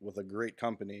cause with a great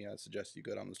company, I suggest you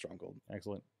go down the Stronghold.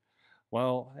 Excellent.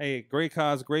 Well, hey, great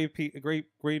cause, great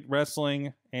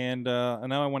wrestling, and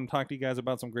now I want to talk to you guys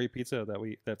about some great pizza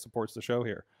that supports the show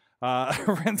here.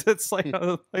 Rented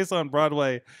place on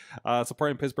Broadway,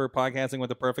 supporting Pittsburgh podcasting with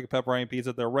the perfect pepperoni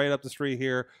pizza. They're right up the street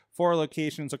here. 4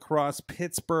 locations across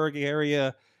Pittsburgh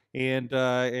area, and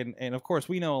of course,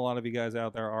 we know a lot of you guys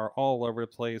out there are all over the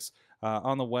place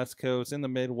on the West Coast, in the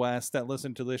Midwest that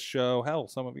listen to this show. Hell,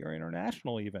 some of you are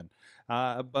international even.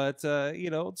 But so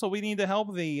we need to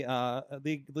help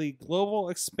the global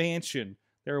expansion.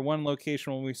 They were one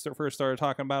location when we first started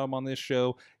talking about them on this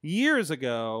show years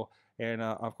ago. And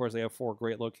of course, they have 4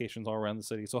 great locations all around the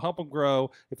city. So help them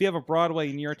grow. If you have a Broadway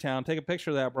in your town, take a picture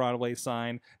of that Broadway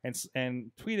sign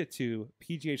and tweet it to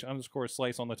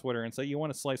PGH_slice on the Twitter and say you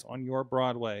want to slice on your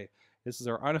Broadway. This is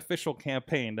our unofficial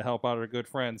campaign to help out our good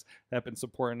friends that have been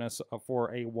supporting us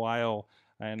for a while.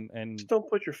 And Just don't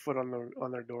put your foot on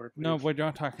their door. Please. no, we're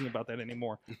not talking about that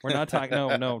anymore. We're not talking.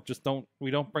 No, just don't.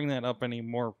 We don't bring that up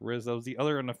anymore, Riz. That was the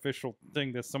other unofficial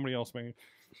thing that somebody else made.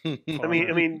 I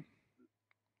mean,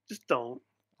 just don't.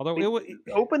 Although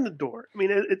Open the door. I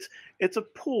mean, it's a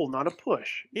pull, not a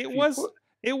push.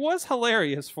 it was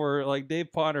hilarious for like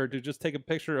Dave Potter to just take a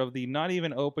picture of the not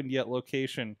even opened yet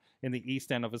location in the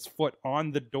East End of his foot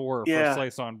on the door for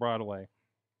Slice on Broadway.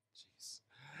 Jeez.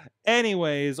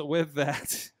 Anyways, with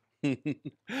that, you're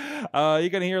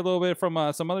going to hear a little bit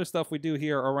from some other stuff we do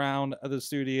here around the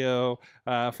studio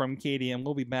from Katie, and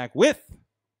we'll be back with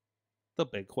the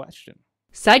big question.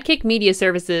 Sidekick Media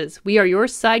Services. We are your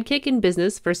sidekick in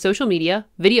business for social media,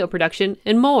 video production,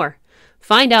 and more.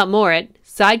 Find out more at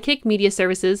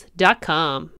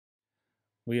sidekickmediaservices.com.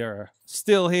 We are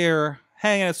still here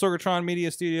hanging at Sorgatron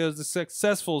Media Studios. The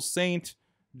successful Saint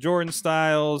Jordan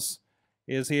Styles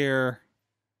is here.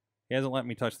 He hasn't let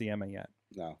me touch the Emmy yet.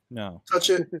 No. Touch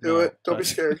it. Do it. Don't be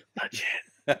scared. Touch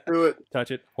it. Do it.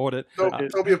 Touch it. Hold it.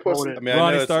 Don't be a pussy. I mean,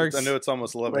 Ronnie I Starks. know it's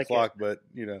almost 11 Lick o'clock, but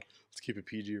let's keep it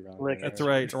PG around. Lick That's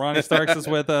right. Ronnie Starks is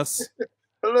with us.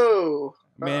 Hello.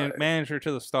 Manager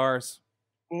to the stars.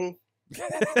 Mhm.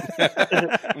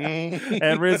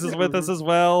 And Riz is with us as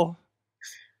well.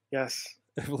 Yes.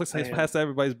 It looks like it's past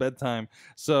everybody's bedtime.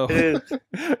 So It is.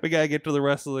 we got to get to the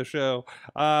rest of the show.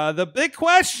 The big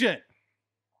question.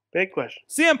 Big question.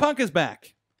 CM Punk is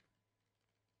back.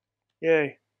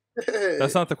 Yay. Hey.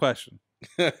 That's not the question.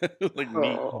 Like me.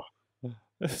 Oh.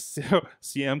 So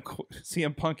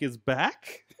CM Punk is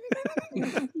back?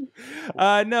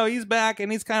 No, he's back,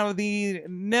 and he's kind of the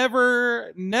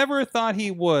never thought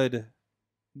he would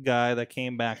guy that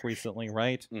came back recently,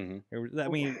 right? Mm-hmm. I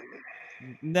mean,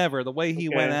 never. The way he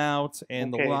went out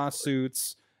and the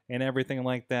lawsuits and everything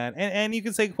like that. And you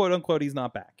can say, quote unquote, he's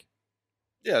not back.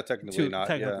 Yeah, technically not.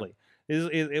 Technically.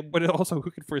 Yeah. But it also, who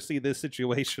could foresee this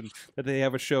situation that they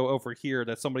have a show over here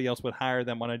that somebody else would hire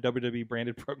them on a WWE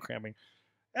branded programming?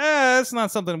 It's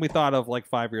not something we thought of like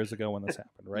 5 years ago when this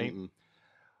happened, right? Mm-mm.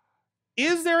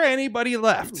 Is there anybody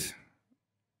left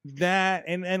that,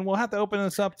 and we'll have to open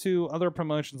this up to other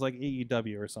promotions like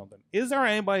AEW or something. Is there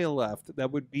anybody left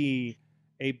that would be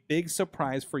a big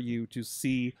surprise for you to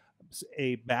see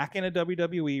back in a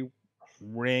WWE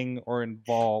ring or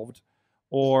involved?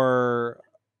 Or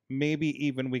maybe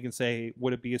even we can say,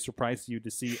 would it be a surprise to you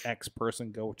to see X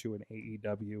person go to an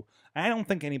AEW? I don't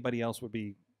think anybody else would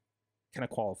be kind of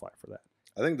qualify for that.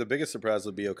 I think the biggest surprise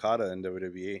would be Okada in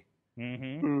WWE.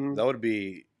 Mm-hmm. That would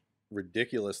be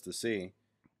ridiculous to see.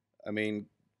 I mean,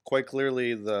 quite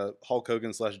clearly the Hulk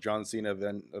Hogan / John Cena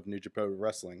event of New Japan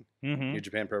Wrestling, Mm-hmm. New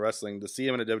Japan Pro Wrestling, to see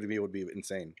him in a WWE would be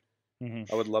insane.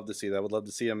 Mm-hmm. I would love to see that. I would love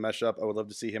to see him mesh up. I would love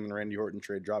to see him and Randy Orton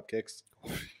trade drop kicks.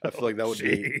 I feel like that would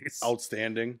be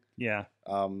outstanding. Yeah.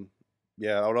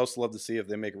 Yeah, I would also love to see if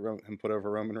they make him put over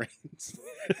Roman Reigns.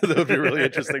 That would be really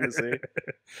interesting to see.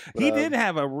 But, He did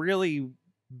have a really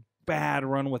bad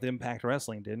run with Impact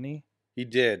Wrestling, didn't he? He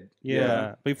did.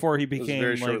 Yeah. Before he was became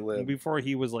very like, short-lived. before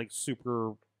he was like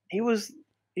super. He was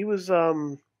they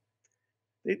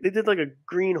did like a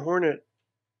Green Hornet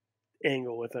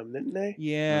angle with him, didn't they?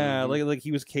 Yeah, Mhm. like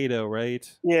he was Kato, right?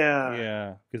 Yeah.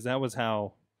 Yeah, because that was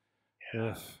how.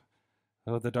 Ugh.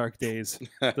 Oh, the dark days.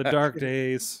 The dark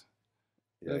days.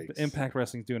 Yikes. Impact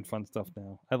Wrestling's doing fun stuff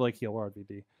now. I like heel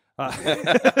RVD.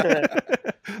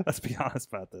 Let's be honest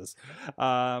about this.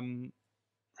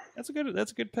 That's a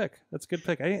good pick. That's a good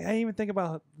pick. I didn't even think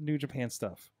about New Japan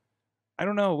stuff. I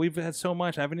don't know. We've had so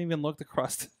much. I haven't even looked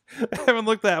across. I haven't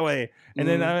looked that way. And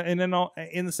then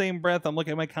in the same breath, I'm looking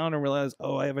at my calendar and realize,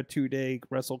 oh, I have a 2-day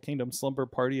Wrestle Kingdom slumber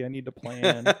party I need to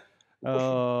plan.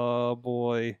 Oh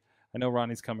boy, I know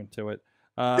Ronnie's coming to it.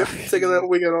 Yep, taking that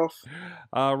weekend off.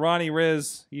 Ronnie,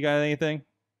 Riz, you got anything?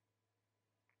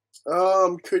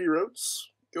 Cody Rhodes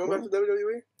going back to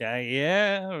WWE.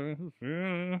 Yeah.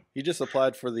 He just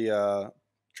applied for the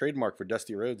trademark for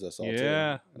Dusty Rhodes, I saw, too.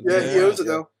 Yeah, he owns it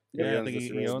now. Yeah, I think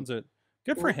he owns it.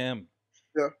 Good for him.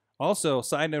 Yeah. Also,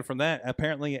 side note from that,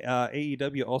 apparently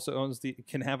AEW also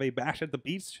can have a bash at the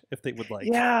beach if they would like.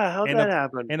 Yeah, how'd that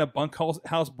happen? And a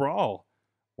bunkhouse brawl.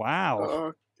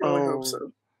 Wow. I hope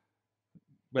so.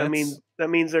 That means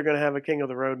they're going to have a King of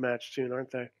the Road match soon,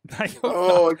 aren't they? I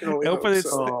hope I can only hope hope it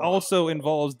so. also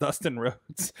involves Dustin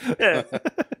Rhodes. Yeah.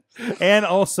 And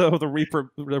also the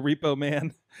Repo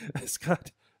Man.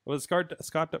 Scott. Was Scott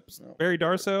Barry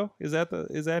Darso? Is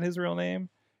that his real name?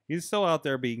 He's still out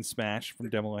there being smashed from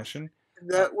Demolition.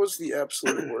 That was the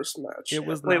absolute worst match. It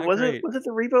was Wait, not was great. it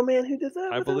the Repo Man who did that?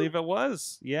 I believe it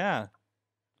was. Yeah.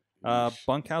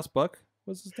 Bunkhouse Buck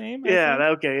was his name. Yeah. I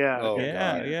think? Okay. Yeah. Oh, okay.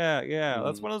 God.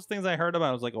 That's one of those things I heard about.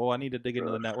 I was like, oh, I need to dig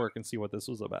into the network and see what this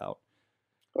was about.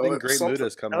 I think Great Muda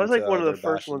is coming. That was like to one of the their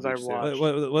first Bash ones I soon.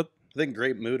 watched. What? I think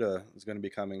Great Muda is going to be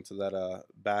coming to that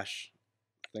Bash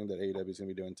thing that AEW is going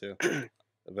to be doing too,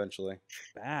 eventually.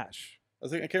 Bash. I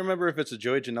can't remember if it's a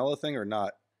Joey Janela thing or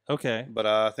not, Okay. but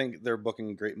I think they're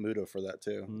booking Great Muda for that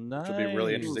too, which will be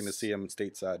really interesting to see him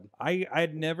stateside.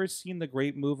 I'd never seen the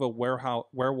great move of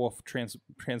werewolf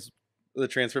The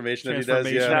transformation that he does,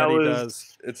 transformation yeah, that he was-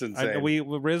 does. it's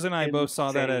insane. Riz and I both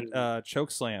saw that Insane. at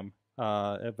Chokeslam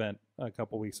event a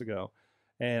couple weeks ago,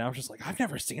 and I was just like, I've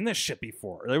never seen this shit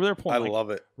before. They're I pulling like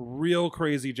love it. real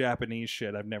crazy Japanese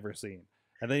shit I've never seen,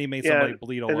 and then he made Yeah, somebody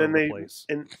bleed all and over then the they place.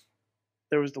 and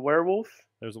there was the werewolf,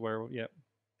 There's a werewolf. Yep.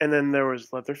 and then there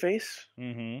was Leatherface,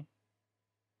 Mm-hmm.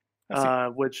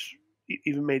 which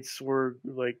even made Swerve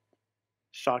like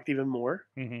shocked even more.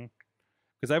 Mm-hmm.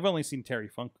 Because I've only seen Terry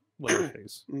Funk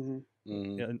Leatherface Hmm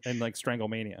Mhm. and like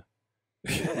Stranglemania.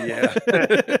 Yeah.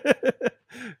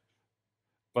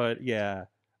 But yeah.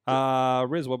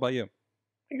 Riz, what about you?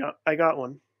 I got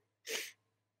one.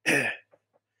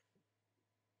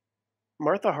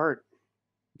 Martha Hart,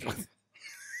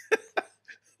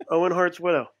 Owen Hart's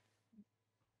widow.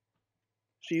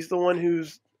 She's the one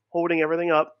who's holding everything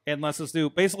up And lets us do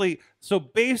basically.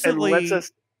 and lets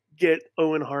us get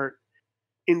Owen Hart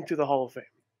into the Hall of Fame.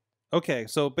 Okay,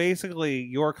 so basically,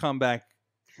 your comeback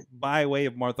by way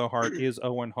of Martha Hart is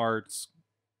Owen Hart's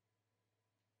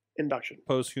Induction.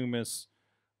 posthumous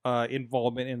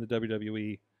involvement in the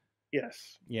WWE.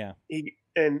 Yes. Yeah.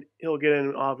 He'll get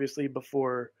in obviously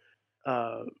before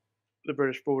the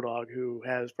British Bulldog, who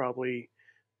has probably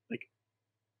like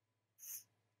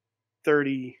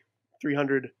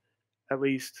 300 at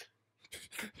least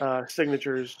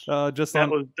signatures. Just that on,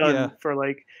 was done yeah, for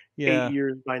like yeah, 8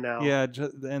 years by now. yeah,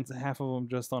 and half of them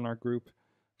just on our group.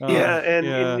 Yeah, and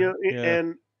yeah, you know, yeah.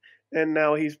 and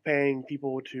now he's paying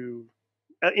people to.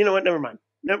 You know what? Never mind.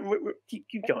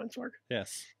 Keep going, Sorg.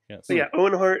 Yes, yes. But yeah,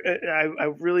 Owen Hart. I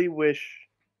really wish.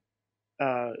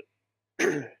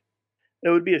 It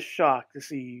would be a shock to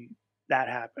see that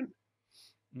happen.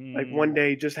 Like one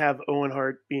day, just have Owen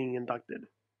Hart being inducted,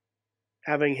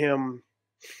 having him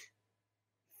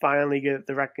finally get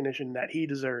the recognition that he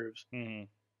deserves Mhm.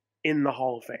 in the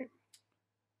Hall of Fame.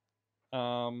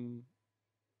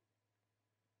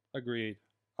 Agreed.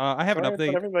 I have an Sorry to update.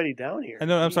 put everybody down here.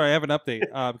 No, I'm sorry. I have an update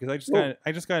because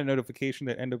I just got a notification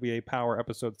that NWA Power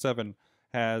episode 7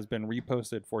 has been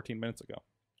reposted 14 minutes ago.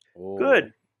 Oh.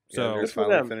 Good. So Yeah, Good they're for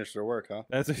finally them. finished their work, huh?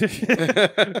 that's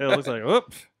it. Looks like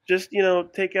whoop. Just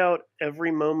take out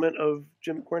every moment of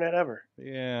Jim Cornette ever.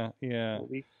 Yeah. We'll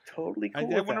be totally I cool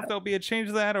with wonder if that. there'll be a change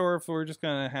to that, or if we're just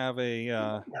gonna have a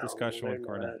No, discussion with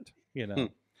they're not. Cornette. You know.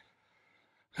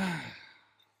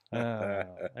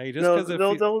 Hey, just No,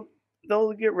 because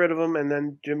they'll get rid of him, and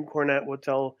then Jim Cornette will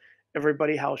tell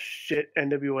everybody how shit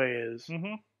NWA is,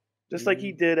 Mm-hmm. just like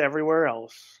he did everywhere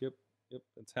else. Yep,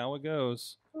 that's how it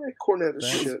goes. Cornette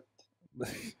is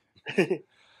Thanks. shit.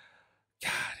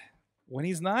 God, when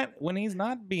he's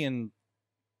not being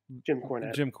Jim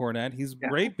Cornette. Jim Cornette, he's Yeah.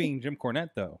 great being Jim Cornette,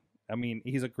 though. I mean,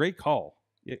 he's a great call.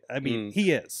 I mean,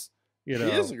 he is. You know,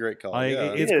 He is a great call. Like,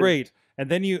 yeah. it's He is. great. And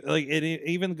then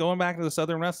even going back to the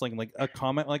Southern Wrestling, like a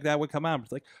comment like that would come out.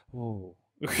 It's like, oh,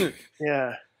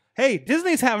 Yeah. hey,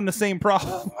 Disney's having the same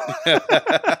problem.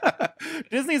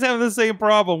 Disney's having the same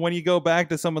problem when you go back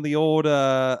to some of the old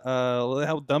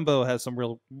how Dumbo has some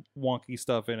real wonky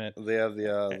stuff in it. They have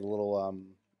the little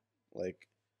like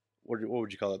what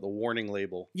would you call it? The warning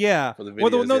label. Yeah. For the Well,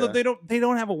 videos, no, yeah. they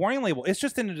don't have a warning label. It's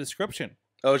just in the description.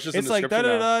 Oh, it's just It's in the like da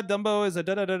description da now. da. Dumbo is a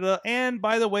da da da da. And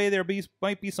by the way,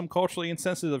 might be some culturally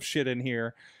insensitive shit in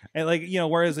here, and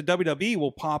whereas the WWE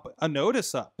will pop a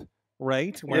notice up,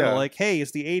 right? Where Yeah. they're like, hey, it's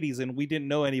the '80s and we didn't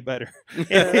know any better,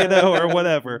 or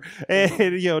whatever. And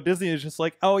Disney is just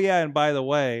like, oh yeah, and by the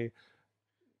way,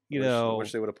 I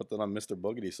wish they would have put that on Mr.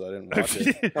 Boogedy so I didn't watch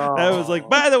it. I was like,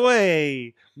 by the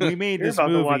way, we made You're this about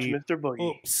to watch movie. Mr.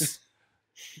 Boogie. Oops.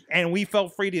 And we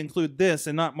felt free to include this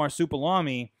and not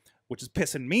Marsupilami, which is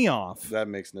pissing me off. That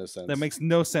makes no sense. That makes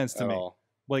no sense to at me. all.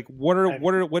 Like,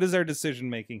 what is their decision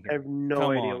making I here? have no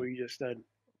Come idea on. what you just said.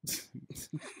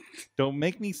 Don't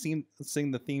make me sing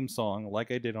the theme song like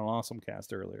I did on Awesome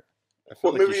Cast earlier. I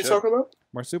feel What like movie are you should. talking about?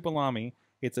 Marsupilami.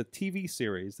 It's a TV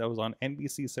series that was on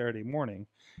NBC Saturday morning.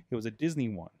 It was a Disney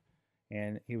one,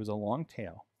 and it was a long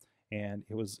tail. and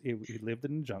he lived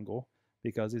in the jungle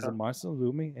because he's a Oh.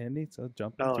 Masalumi, and he's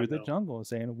jumping Oh, I through the know. jungle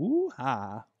saying "Woo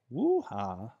ha,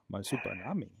 my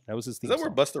Supanami." That was his Is theme that where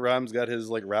song. Busta Rhymes got his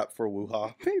like rap for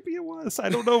woo-ha? Maybe it was. I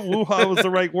don't know if "woo-ha" was the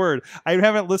right word. I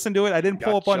haven't listened to it. I didn't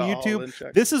pull up on Gotcha all YouTube. in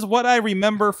check. This is what I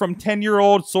remember from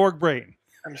 10-year-old Sorg Brain.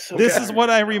 I'm so This tired is what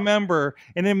I now. remember,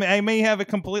 and I may have it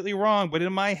completely wrong, but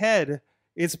in my head,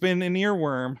 it's been an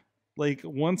earworm. Like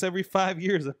once every 5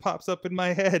 years, it pops up in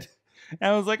my head.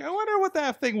 And I was like, I wonder what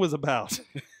that thing was about.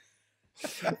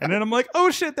 And then I'm like,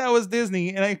 oh shit, that was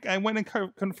Disney. And I went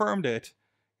and confirmed it.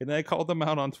 And then I called them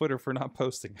out on Twitter for not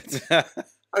posting it.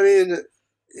 I mean,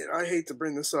 I hate to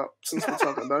bring this up since we're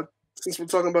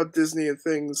talking about Disney and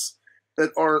things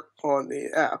that aren't on the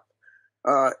app.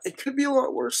 It could be a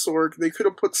lot worse, Sorg. They could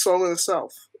have put Song of the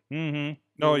South.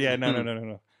 Mm-hmm. Oh yeah,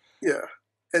 no. Yeah,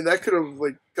 and that could have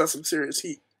like got some serious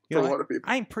heat You for know, a lot of people.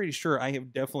 I'm pretty sure I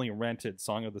have definitely rented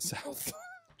Song of the South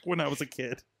when I was a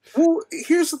kid. Well,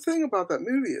 here's the thing about that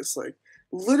movie: it's like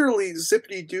literally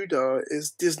Zippity Doo Dah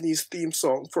is Disney's theme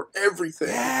song for everything.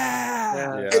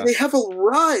 Yeah. Yeah. And they have a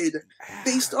ride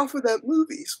based off of that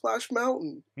movie, Splash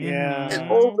Mountain, Yeah. and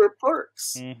all of their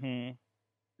parks. Mm-hmm.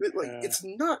 It's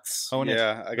nuts. Own it.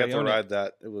 Yeah, I got They to own it. ride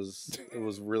that. It was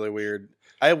really weird.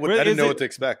 I Really, didn't is know it- what to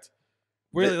expect.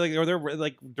 Really, like, are there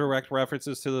like direct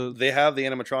references to the? They have the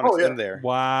animatronics Oh, yeah. in there.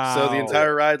 Wow. So the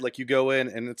entire ride, like you go in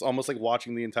and it's almost like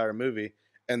watching the entire movie,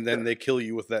 and then they kill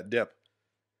you with that dip.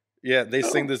 Yeah, they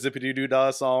sing the Zippity Doo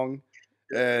Dah song,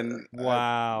 and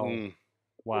Wow.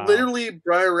 Wow. Literally,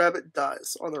 Briar Rabbit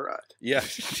dies on the ride, yeah,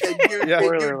 and you, Yeah. and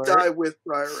Spoiler you alert. die with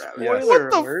Briar Rabbit. Yeah. Spoiler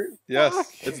What the alert. yes,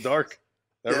 Fuck. it's dark.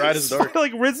 That Yeah, ride is dark.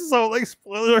 like Rizzo, like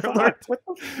spoiler alert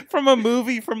from a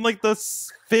movie from like the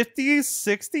 50s,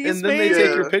 60s. And then maybe? they take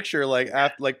Yeah. your picture like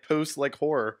post like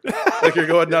horror, like you're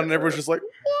going down and everyone's just like,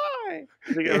 why?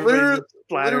 I think Yeah, everybody's just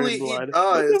splattered Literally, in he blood.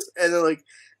 dies, and then like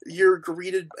you're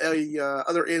greeted by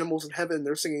other animals in heaven.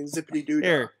 They're singing Zippity Doo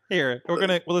Dah. Here.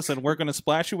 We're gonna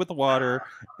splash you with the water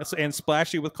and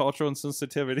splash you with cultural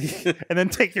insensitivity, and then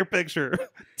take your picture.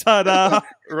 Ta-da!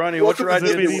 Ronnie, what Welcome ride to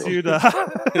gets Zippity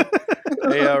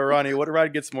Zippity-doo-dah. Hey, Ronnie, what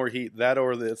ride gets more heat? That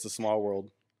or the It's a Small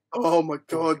World? Oh my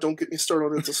God! Don't get me started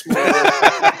on It's a Small World.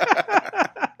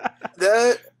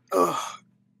 That,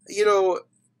 you know,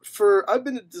 I've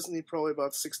been to Disney probably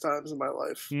about 6 times in my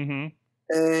life, Mm-hmm.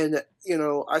 and you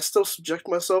know, I still subject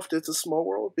myself to It's a Small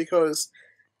World because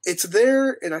it's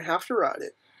there and I have to ride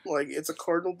it. Like it's a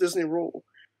cardinal Disney rule.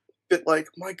 But like,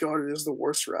 my God, it is the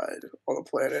worst ride on the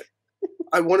planet.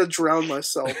 I want to drown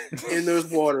myself in those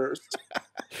waters.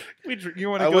 You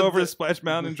want I to go went over to- to Splash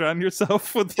Mountain and drown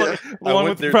yourself with Yeah. like, I along went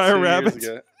with there Briar 2 years Rabbit?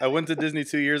 ago. I went to Disney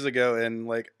 2 years ago, and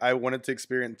like I wanted to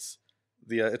experience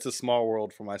the It's a Small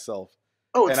World for myself,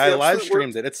 Oh, it's and I the live absolute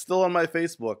streamed it. It's still on my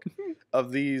Facebook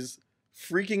of these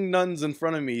freaking nuns in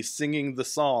front of me singing the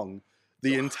song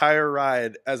the entire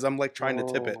ride as I'm like trying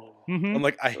to tip it. Oh. Mhm. I'm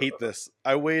like, I hate this.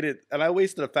 I waited, and I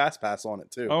wasted a fast pass on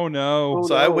it too. Oh no! Oh,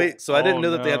 So no. I didn't Oh,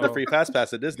 know that they had the no. free fast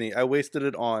pass at Disney. I wasted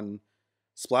it on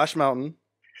Splash Mountain.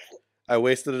 I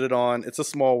wasted it on It's a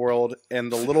Small World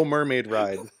and the Little Mermaid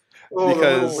ride Oh,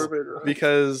 because- the Mermaid Ride.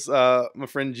 because my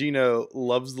friend Gino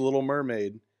loves the Little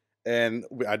Mermaid, and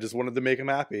I just wanted to make him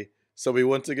happy. So we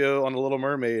went to go on the Little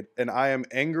Mermaid, and I am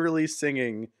angrily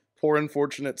singing "Poor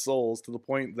Unfortunate Souls" to the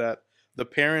point that the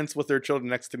parents with their children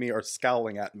next to me are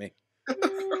scowling at me.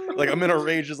 Like I'm in a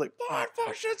rage, just like, "Poor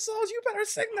Unfortunate Souls, you better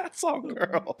sing that song,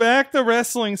 girl." Back to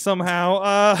wrestling somehow.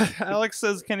 Alex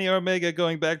says Kenny Omega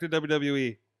going back to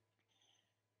WWE.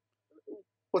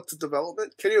 What's the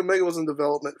development? Kenny Omega was in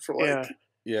development for like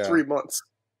Yeah. Yeah, 3 months.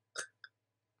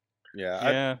 yeah.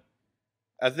 Yeah.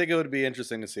 I think it would be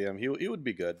interesting to see him. He would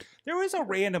be good. There is a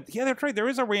random. Yeah, that's right. There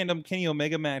is a random Kenny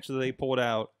Omega match that they pulled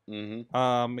out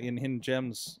Mm-hmm. in Hidden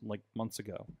Gems like months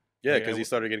ago. Yeah, Yeah, because he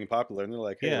started getting popular, and they're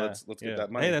like, "Hey, Yeah, let's yeah. get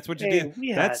that money." Hey, that's what you Hey, do. we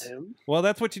had That's him. well,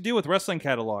 that's what you do with wrestling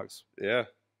catalogs. Yeah.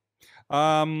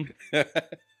 Um,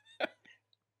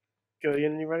 Go to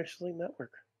Indy Wrestling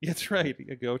Network. that's right.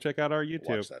 Go check out our YouTube.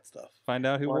 Watch that stuff. Find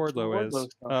out who Watch the Wardlow is.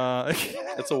 Wardlow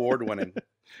stuff. It's award winning.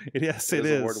 Yes, it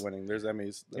is. award winning. There's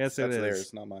Emmys. Yes, it that's is.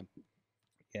 theirs, not mine.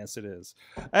 Yes, it is.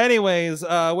 Anyways,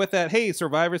 with that, hey,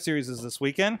 Survivor Series is this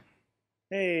weekend.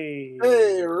 Hey.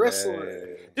 Hey, wrestling.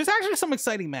 Yay. There's actually some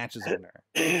exciting matches in there.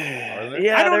 Are there?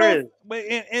 Yeah, I don't there know, is. but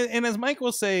and as Mike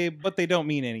will say, but they don't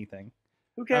mean anything.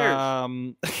 Who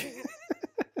cares?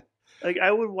 Like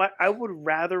I would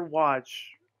rather watch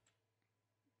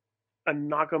a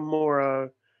Nakamura,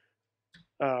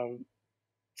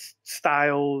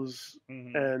 Styles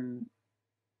Mhm. and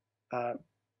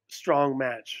strong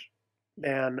match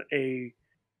than a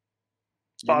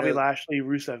Bobby Lashley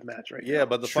Rusev match right now. Yeah,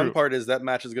 but the fun part is that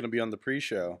match is going to be on the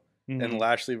pre-show, Mhm. and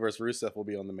Lashley versus Rusev will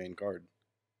be on the main card.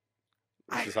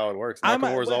 This is how it works.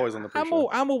 Nakamura is always on the pre-show.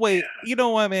 I'm a wait. You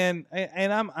know what, man?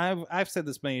 And I've said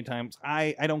this many times.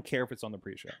 I don't care if it's on the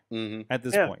pre-show at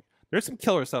this point. There's some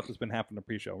killer stuff that's been happening in the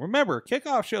pre-show. Remember,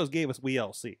 kickoff shows gave us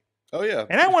WLC. Oh yeah.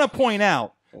 And I want to point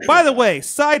out. By the way,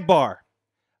 sidebar.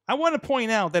 I want to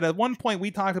point out that at one point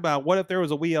we talked about what if there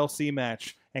was a WLC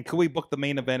match and could we book the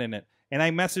main event in it? And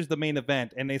I messaged the main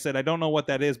event and they said, I don't know what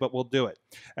that is, but we'll do it.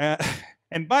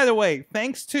 And by the way,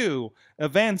 thanks to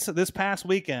events this past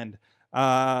weekend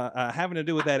having to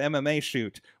do with that MMA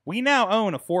shoot, we now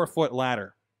own a 4-foot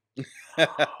ladder.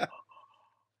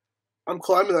 I'm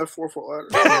climbing that 4-foot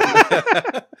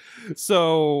ladder.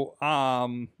 So,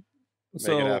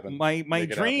 happen. my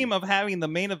dream of having the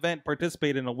main event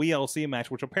participate in a WLC match,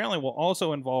 which apparently will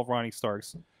also involve Ronnie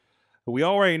Starks, who we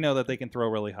already know that they can throw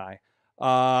really high.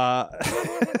 I'll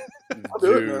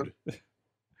do it, man.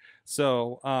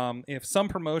 So, if some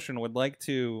promotion would like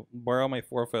to borrow my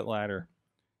 4-foot ladder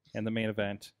in the main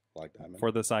event Black Diamond.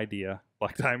 for this idea,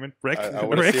 Black Diamond, Rick, I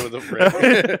want to see it with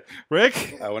the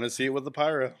Rick. I want to see it with the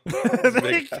pyro.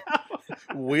 There you go.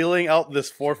 Wheeling out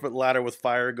this 4-foot ladder with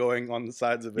fire going on the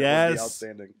sides of it would be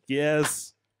outstanding.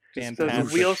 Yes. Just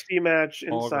Fantastic. a WLC match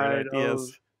All great inside ideas. of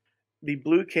the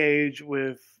blue cage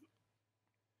with.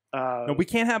 No, we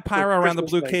can't have pyro around the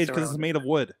blue Christmas cage lights because it's around made of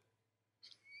wood.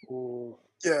 Ooh.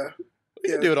 Yeah.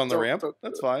 You can do it on the don't- ramp. don't-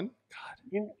 That's fine.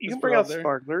 You Just can bring put it out out there.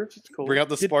 sparklers. It's cool. Bring out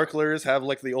the sparklers. Have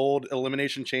like the old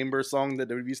Elimination Chamber song that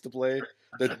we used to play.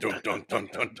 The dun dun dun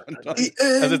dun dun dun. The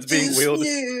As it's end being is wheeled.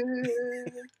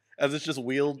 near. As it's just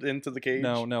wheeled into the cage.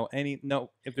 No.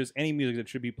 If there's any music that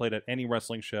should be played at any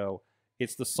wrestling show,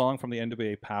 it's the song from the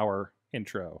NWA Power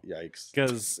intro Yikes.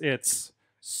 because it's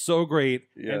so great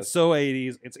and Yes. so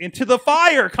 80s. It's Into the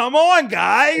Fire. Come on,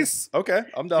 guys. Okay,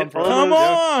 I'm down for it. Come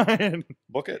Yeah. on.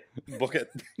 Book it. Book it.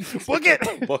 Book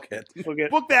it. Book it. We'll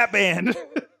get Book that band.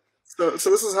 So this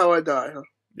is how I die, huh?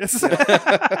 Yes.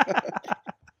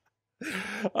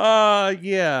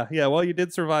 Yeah. Well, you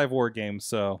did survive Wargames,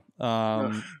 so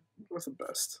That's the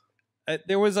best.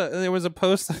 there was a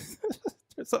post.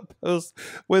 There's a post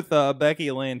with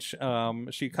Becky Lynch.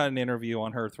 She cut an interview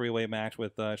on her 3-way match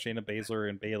with Shayna Baszler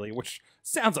and Bayley, which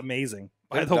sounds amazing.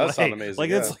 By It the way, does sound amazing, Like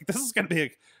yeah. it's like this is gonna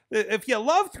be. If you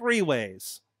love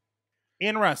 3-ways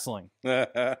in wrestling,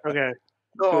 okay.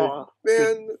 Oh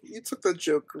man, you took that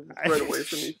joke right away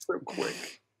from me so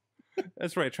quick.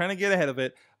 that's right. Trying to get ahead of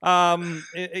it.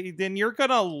 Then you're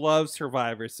gonna love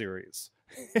Survivor Series.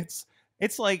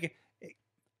 It's like.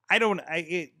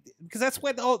 Because that's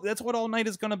what all night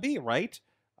is going to be, right?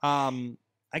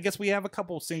 I guess we have a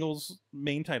couple singles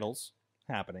main titles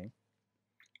happening.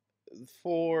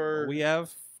 For We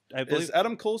have, I believe, is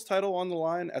Adam Cole's title on the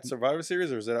line at Survivor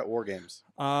Series or is it at Wargames?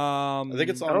 I I think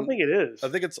it's on. I don't think it is. I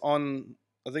think it's on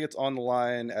the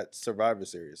line at Survivor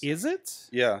Series. Is it?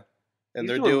 Yeah, and He's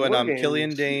they're doing doing Wargames.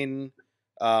 Killian Dane,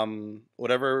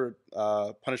 whatever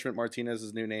Punishment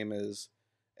Martinez's new name is,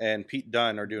 and Pete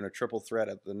Dunne are doing a triple threat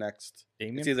at the next.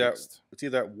 Damian It's either Priest.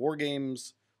 at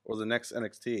Wargames or the next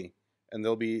NXT, and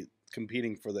they'll be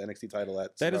competing for the NXT title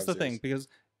at. That is Survivor the thing Series. because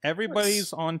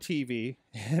everybody's on TV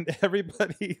and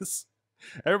everybody's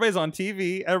on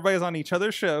TV. Everybody's on each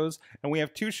other's shows, and we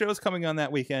have 2 shows coming on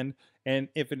that weekend. And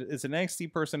if it is an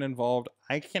NXT person involved,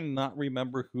 I cannot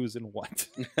remember who's in what.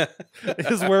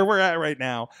 Is where we're at right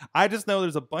now. I just know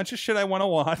there's a bunch of shit I want to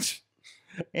watch,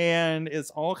 and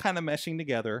it's all kind of meshing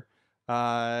together.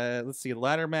 Let's see.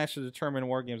 Ladder match to determine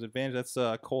Wargames advantage. That's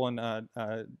Colin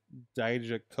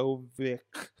Dijakovic.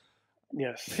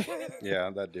 Yes. Yeah,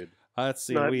 that dude. Let's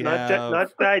see. Not we not have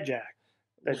not Dijak.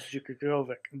 That's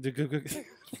Jukovic. the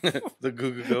The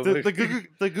Gugu Govic.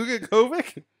 the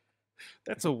Gugakovic.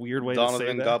 That's a weird way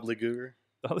Donovan to say Gobblegooger.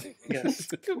 that. Yes.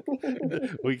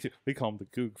 we call him the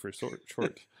Goog for short.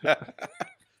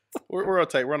 We're all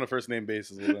tight. We're on a first name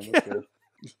basis with him. That's cool.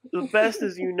 The best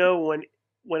is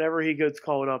whenever he gets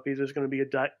called up, he's just going to be a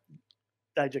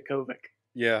Dijakovic.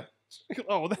 Yeah.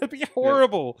 Oh, that'd be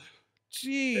horrible.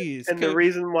 Jeez. And the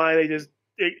reason why they just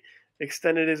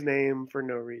extended his name for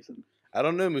no reason. I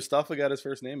don't know. Mustafa got his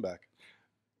first name back.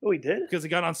 Oh, he did? because he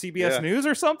got on CBS Yeah. News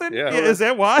or something. Yeah. Is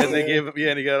that why? And they gave him,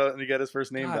 and he got his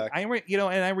first name God, back.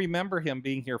 I remember him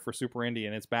being here for Super Indy,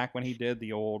 and it's back when he did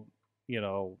the old,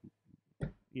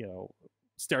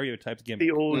 stereotypes gimmick.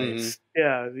 The old, Mhm.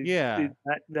 Yeah.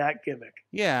 that gimmick.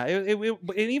 Yeah, and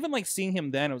even like seeing him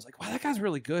then, it was like, wow, that guy's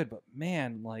really good. But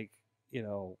man, like,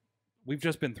 we've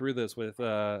just been through this with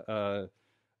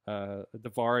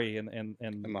Davari and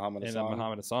Muhammad and Hassan.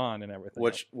 Muhammad Hassan and everything.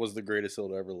 Which was the greatest heel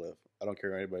to ever live. I don't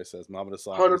care what anybody says. Muhammad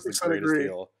Hassan was the 100% greatest agree.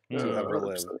 heel to Yeah, ever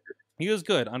live. 100% agree. He was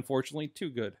good. Unfortunately, too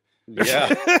good.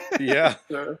 Yeah, yeah.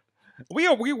 Yeah.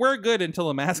 We were good until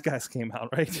the mask guys came out,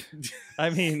 right? I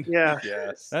mean, Yeah.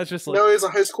 Yes. that's just like, Now he's a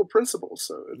high school principal,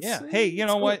 so it's, yeah. Hey, you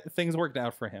know what? Things worked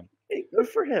out for him. Hey, good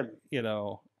for him. You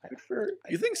know, Good for.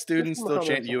 You think students Good still Muhammad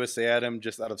chant Hassan. USA at him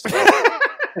just out of spite?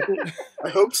 I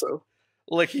hope so.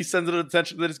 Like he sends it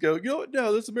attention, they just go, "Yo,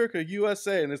 no, this is America,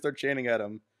 USA," and they start chanting at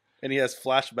him, and he has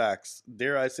flashbacks,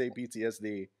 dare I say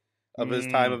PTSD, of his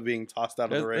time of being tossed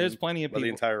out of the ring there's plenty of by the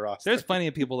people. entire roster. There's plenty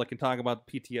of people that can talk about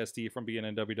PTSD from being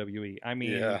in WWE. I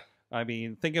mean, Yeah. I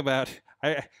mean, think about.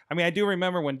 I mean, I do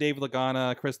remember when Dave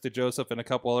Lagana, Chris DeJoseph, and a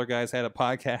couple other guys had a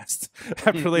podcast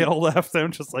after they all left.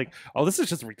 I'm just like, oh, this is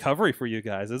just recovery for you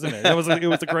guys, isn't it? It was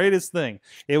the greatest thing.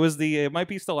 It might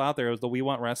be still out there. It was the We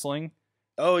Want Wrestling.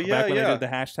 Oh yeah, Back when they yeah. did the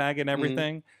hashtag and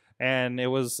everything. And it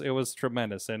was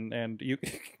tremendous, and you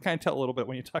can kind of tell a little bit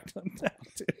when you talk to them now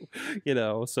too, you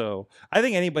know. So I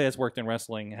think anybody that's worked in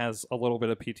wrestling has a little bit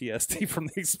of PTSD from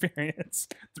the experience,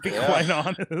 to be Yeah. quite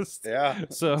honest. Yeah.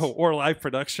 So or live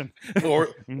production. Or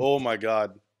oh my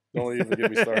God, don't even get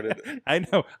me started. I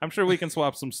know. I'm sure we can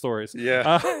swap some stories.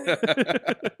 Yeah.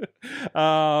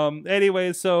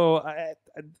 Anyway, so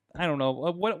I don't know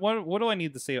what do I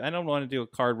need to say. I don't want to do a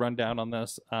card rundown on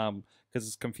this because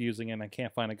it's confusing and I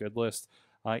can't find a good list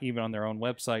even on their own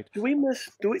website. Do we miss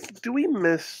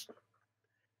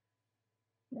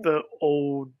the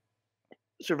old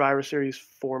Survivor Series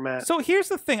format? So here's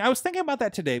the thing. I was thinking about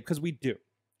that today because we do,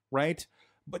 right?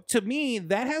 But to me,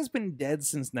 that has been dead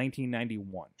since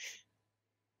 1991.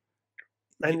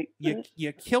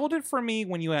 You killed it for me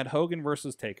when you had Hogan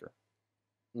versus Taker.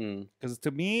 Because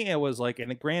to me, it was like,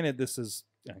 and granted, this is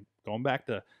going back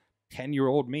to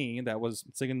 10-year-old me that was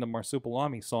singing the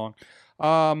Marsupilami song.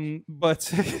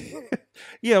 But,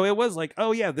 you know, it was like,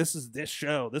 oh, yeah, this is this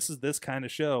show. This is this kind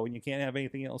of show, and you can't have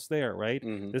anything else there, right?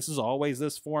 This is always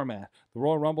this format. The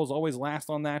Royal Rumbles always last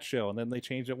on that show, and then they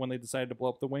changed it when they decided to blow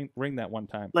up the ring that one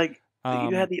time. Like,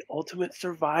 you had the Ultimate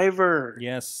Survivor.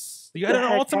 Yes. You had an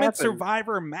Ultimate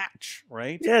Survivor match,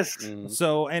 right? Yes.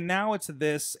 So, and now it's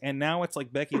this, and now it's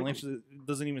like Becky Lynch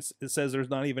doesn't even, it says there's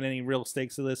not even any real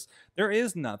stakes to this. There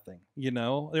is nothing, you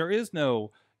know? There is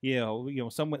no,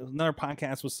 another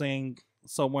podcast was saying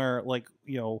somewhere like,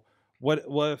 what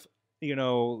if,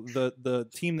 the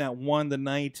team that won the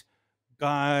night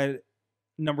got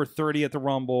number 30 at the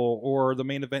Rumble or the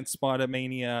main event spot at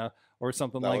Mania or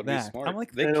something like that. I'm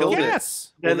like, they killed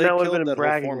yes. it. Well, Then that would have been that a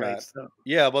bragging whole format. rights, though.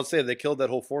 Yeah, I was about to say they killed that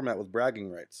whole format with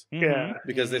bragging rights. Yeah.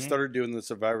 Because they started doing the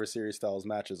Survivor Series styles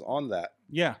matches on that.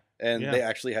 Yeah. And they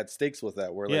actually had stakes with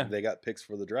that where like they got picks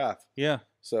for the draft. Yeah.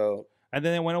 So and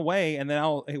then it went away, and then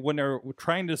when they're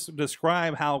trying to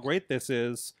describe how great this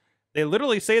is, they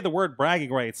literally say the word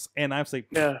bragging rights, and I'm like,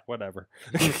 whatever.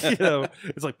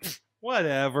 It's like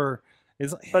whatever.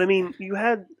 It's like, but I mean, you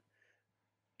had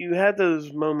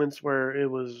those moments where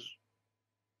it was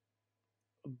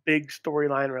a big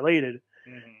storyline related.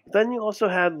 But then you also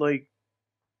had like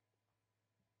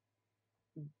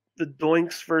the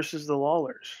Doinks versus the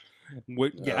Lawlers.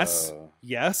 Yes.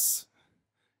 Yes.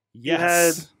 You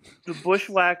had the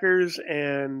Bushwhackers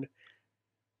and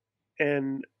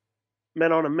Men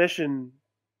on a Mission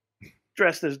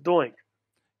dressed as Doink.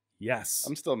 Yes.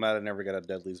 I'm still mad I never got a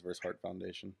Deadlies versus Heart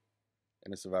Foundation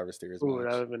in a Survivor Series Ooh,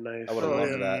 match. that would have been nice. I would have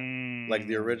loved that. Like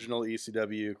the original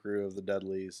ECW crew of the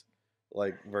Deadlies,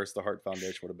 like versus the Heart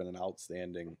Foundation would have been an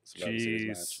outstanding Survivor Series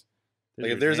match.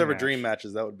 Like if there's ever dream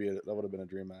matches, that would have been a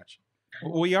dream match.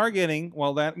 We are getting,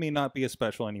 well, that may not be a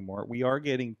special anymore. We are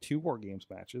getting 2 Wargames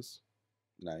matches.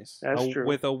 Nice. That's true.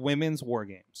 With a women's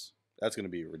Wargames. That's going to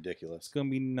be ridiculous. It's going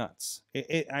to be nuts.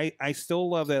 I still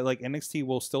love that like NXT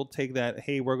will still take that,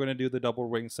 hey, we're going to do the double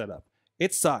ring setup.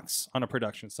 It sucks on a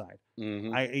production side.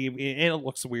 It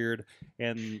looks weird,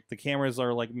 and the cameras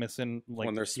are like missing. Like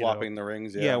when they're swapping the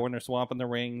rings, when they're swapping the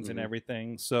rings and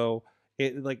everything. So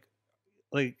it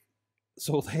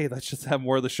so hey, let's just have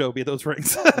more of the show be those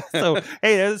rings. So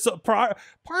hey, there's a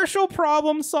partial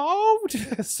problem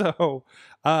solved. So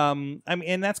I mean,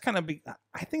 and that's kind of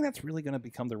I think that's really going to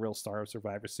become the real star of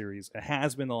Survivor Series. It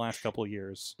has been the last couple of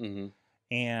years.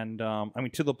 And I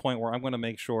mean, to the point where I'm going to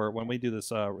make sure when we do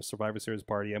this Survivor Series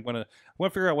party, I'm going to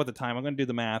figure out what the time. I'm going to do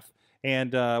the math,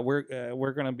 and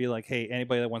we're going to be like, hey,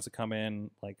 anybody that wants to come in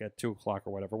like at 2:00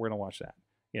 or whatever, we're going to watch that.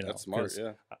 That's smart.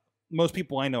 Yeah. Most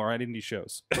people I know are at indie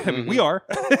shows. I mean, we are.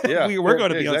 Yeah, we're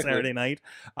going to be exactly. on Saturday night.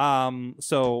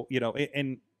 So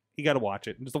and you got to watch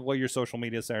it. Just avoid your social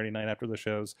media Saturday night after the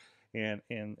shows.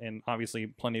 and obviously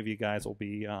plenty of you guys will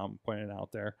be pointing it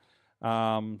out there.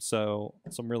 So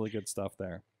some really good stuff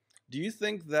there. Do you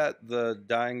think that the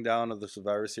dying down of the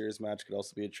Survivor Series match could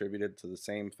also be attributed to the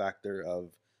same factor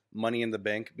of Money in the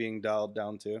Bank being dialed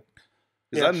down too?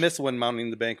 Because I miss when Money in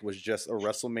the Bank was just a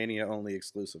WrestleMania only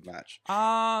exclusive match.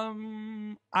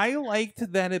 I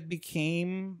liked that it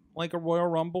became like a Royal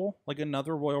Rumble, like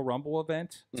another Royal Rumble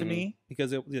event to me,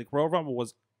 because like Royal Rumble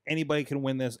was anybody can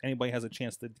win this, anybody has a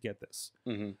chance to get this.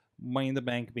 Money in the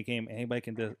Bank became anybody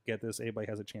can get this, anybody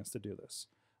has a chance to do this.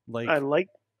 Like I like.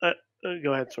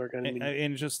 Go ahead, Sorg.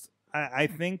 And just I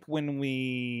think when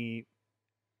we,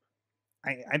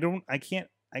 I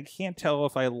can't tell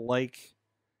if I like.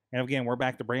 And again, we're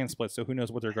back to brand split, so who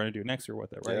knows what they're going to do next year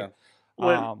with it, right?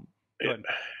 Yeah.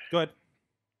 Go ahead.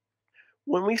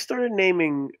 When we started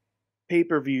naming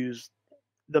pay-per-views,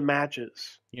 the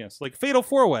matches. Yes, like Fatal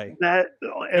 4-Way. That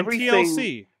everything,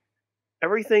 TLC.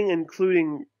 Everything,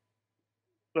 including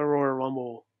the Royal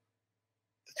Rumble,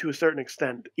 to a certain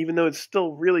extent, even though it's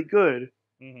still really good,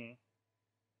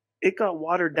 it got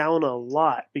watered down a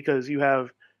lot because you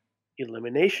have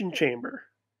Elimination Chamber,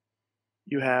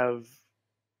 you have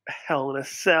Hell in a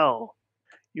Cell,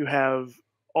 you have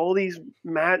all these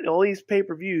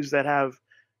pay-per-views that have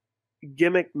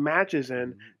gimmick matches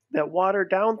in that water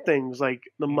down things like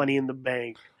the Money in the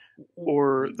Bank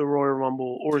or the Royal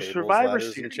Rumble or Tables, Survivor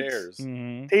ladders, Series. and chairs.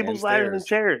 Tables, ladders, and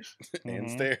chairs.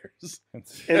 And stairs.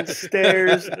 And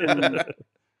stairs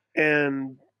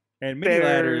and mini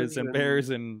ladders and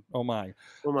bears and oh my.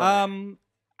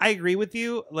 I agree with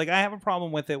you. Like, I have a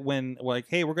problem with it when, like,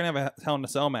 hey, we're gonna have a Hell in a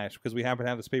Cell match because we happen to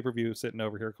have this pay-per-view sitting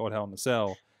over here called Hell in a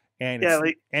Cell, and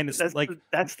it's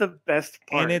that's the best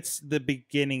part, and it's the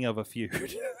beginning of a feud.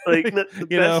 Like the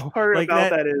best part about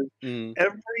that is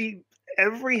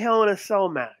every Hell in a Cell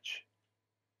match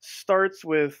starts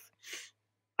with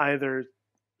either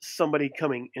somebody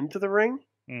coming into the ring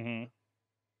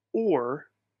or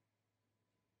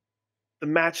the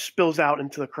match spills out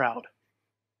into the crowd.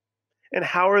 And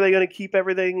how are they going to keep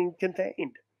everything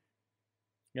contained?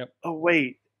 Yep. Oh,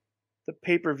 wait. The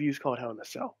pay-per-view is called Hell in a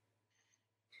Cell.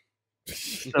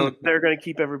 So they're going to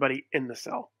keep everybody in the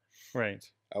cell. Right.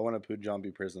 I want a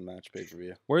Punjabi prison match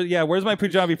pay-per-view. Where's my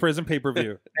Punjabi prison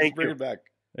pay-per-view? Bring it back.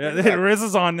 Yeah, Riz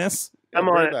is on this. I'm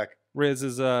on it. Back. Riz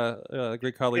is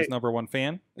Great Khali's #1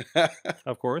 fan,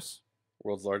 of course.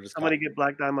 World's largest. Somebody get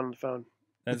Black Diamond on the phone.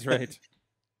 That's right.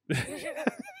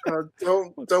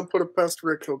 Don't put it past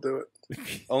Rick. He'll do it.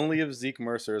 Only if Zeke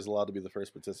Mercer is allowed to be the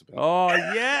first participant. Oh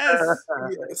yes,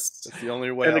 Yes. That's the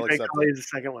only way And I'll the Great accept Khali it. is the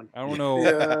second one. I don't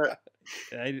know.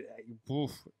 Yeah.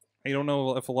 I don't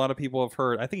know if a lot of people have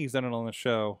heard. I think he's done it on the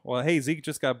show. Well, hey, Zeke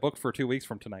just got booked for 2 weeks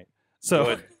from tonight.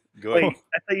 So Good. Wait,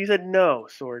 I thought you said no,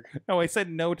 Sword. No, I said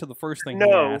no to the first thing No.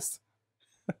 he asked.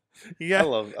 Yeah, I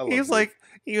love he was Zeke.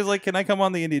 like, "Can I come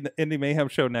on the Indy Mayhem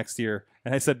show next year?"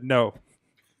 And I said no.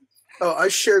 Oh, I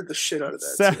shared the shit out of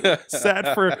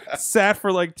that. Sat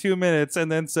for like 2 minutes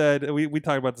and then said, we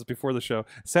talked about this before the show,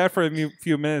 sat for a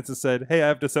few minutes and said, hey, I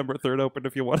have December 3rd open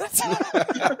if you want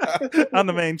it. On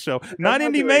the main show. Not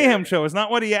Indy Mayhem show. It's not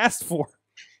what he asked for.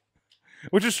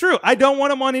 Which is true. I don't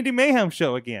want him on Indy Mayhem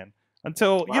show again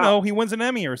until, he wins an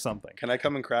Emmy or something. Can I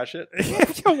come and crash it?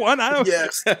 If you want, I don't.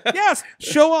 Yes. Yes.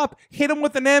 Show up. Hit him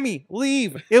with an Emmy.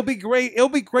 Leave. It'll be great. It'll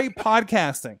be great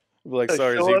podcasting. Like,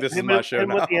 sorry, Show Zeke, up, this is him my with- show him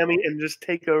now. with the Emmy and just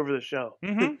take over the show.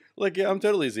 Mm-hmm. Like, yeah, I'm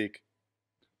totally Zeke.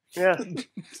 Yeah.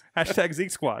 Hashtag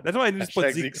Zeke Squad. That's why I just put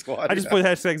Hashtag Zeke. Zeke Squad. I just put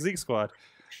hashtag Zeke Squad.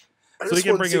 I So just he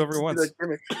can want bring it Zeke over to do once. that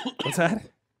gimmick. What's that?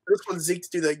 I just want Zeke to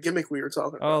do that gimmick we were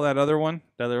talking about. Oh, that other one?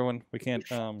 The other one? We can't,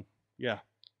 yeah.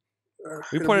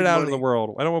 We It'll put be it out money. in the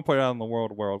world. I don't want to put it out in the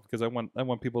world because I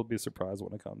want people to be surprised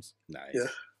when it comes. Nice. Yeah.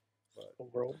 The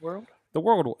world? The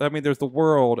world. I mean, there's the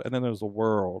world and then there's the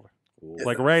world. Cool.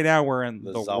 Like right now we're in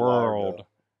the Zawardo. world.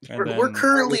 And We're then-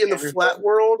 currently in the flat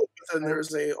world, but then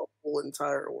there's a whole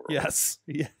entire world. Yes.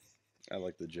 Yeah. I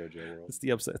like the JoJo world. It's the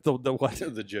upset. The what?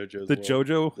 The JoJo's The world.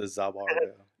 JoJo? The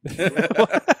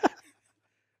Zawardo.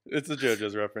 It's a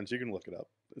JoJo's reference. You can look it up.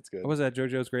 It's good. What was that?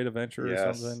 JoJo's Great Adventure or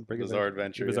Yes. something? Bizarre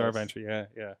Adventure, Bizarre yes. Adventure. Yeah.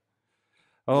 Yeah. Which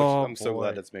Oh, I'm so boy.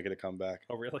 glad it's making a comeback.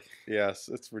 Oh, really? Yes,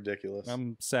 it's ridiculous.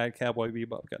 I'm sad Cowboy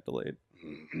Bebop got delayed.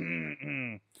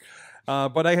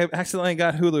 But I have accidentally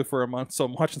got Hulu for a month, so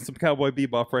I'm watching some Cowboy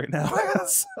Bebop right now.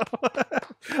 So,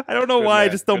 I don't know Good why I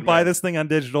man, just don't good buy man. this thing on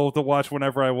digital to watch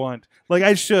whenever I want. Like,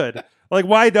 I should. Like,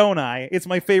 why don't I? It's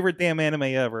my favorite damn anime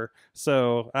ever.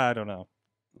 So, I don't know.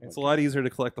 It's a lot easier to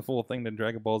collect the full thing than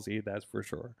Dragon Ball Z, that's for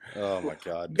sure. Oh my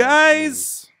god.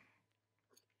 Guys!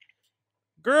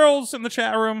 Girls in the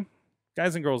chat room.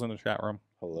 Guys and girls in the chat room.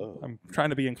 Hello. I'm trying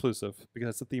to be inclusive because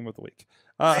it's the theme of the week.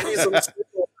 Ladies, I'm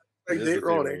single. It is Date the theme of the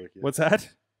Ronnie. week, yeah. What's that?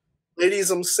 Ladies,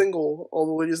 I'm single. All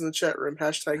the ladies in the chat room.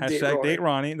 Hashtag date Hashtag Ronnie. date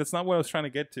Ronnie. That's not what I was trying to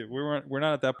get to. We're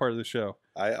not at that part of the show.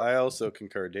 I also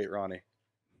concur. Date Ronnie.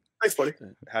 Thanks, buddy.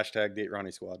 Hashtag Date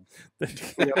Ronnie Squad.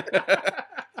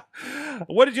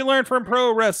 What did you learn from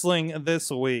pro wrestling this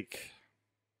week?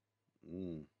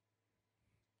 I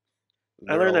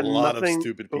There were learned a that lot nothing- of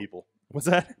stupid people. What's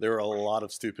that? There were a lot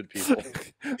of stupid people.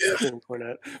 Jim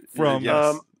Cornette. From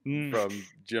Yes, mm, from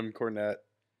Jim Cornette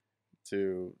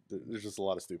to there's just a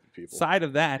lot of stupid people. side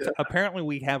of that, Yeah. apparently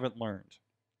we haven't learned.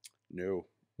 No,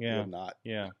 we Yeah, have not.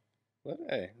 yeah. But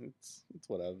hey, it's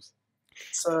whatevs.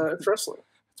 It's wrestling.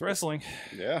 It's wrestling.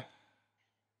 Yeah.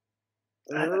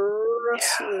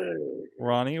 Wrestling.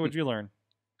 Ronnie, what'd you learn?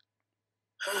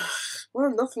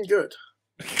 Well, nothing good.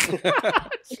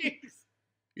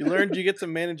 You learned you get to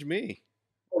manage me.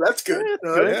 Oh, that's good.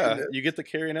 No, Good. that's Yeah, good. you get to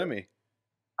carry an Emmy.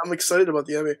 I'm excited about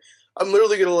the Emmy. I'm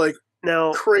literally gonna like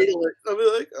Now, cradle it. I'll be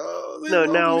like, oh, they No,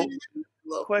 love now, me. They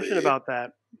love question me. about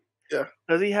that. Yeah.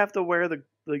 Does he have to wear the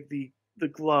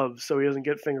gloves so he doesn't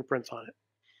get fingerprints on it?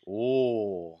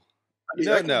 Oh. I mean,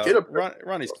 I No, can no. get a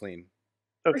Ronnie's clean.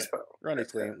 Okay. Thanks, pal.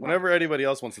 Ronnie's clean. Whenever anybody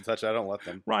else wants to touch it, I don't let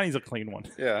them. Ronnie's a clean one.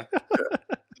 Yeah.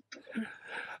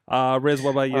 Riz,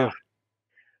 what about you?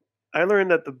 I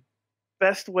learned that the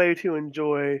best way to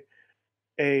enjoy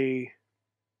a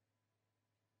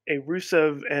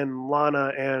Rusev and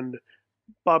Lana and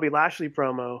Bobby Lashley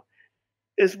promo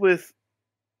is with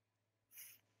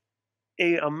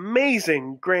a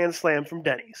amazing Grand Slam from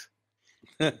Denny's.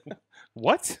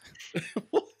 What?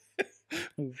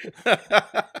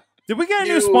 Did we get a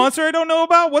new You- sponsor I don't know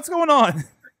about? What's going on?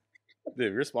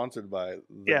 Dude, we're sponsored by the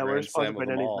Yeah, we're Grand Slam sponsored by of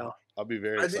them Denny's all. now. I'll be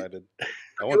very I did- excited. I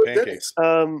Go want with pancakes.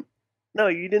 Denny's. No,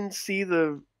 you didn't see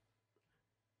the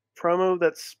promo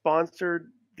that sponsored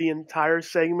the entire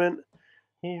segment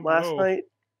last night.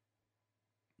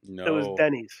 No. It was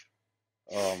Denny's,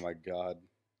 Oh my god.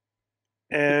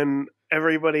 and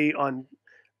everybody on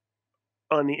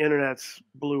the internet's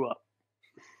blew up.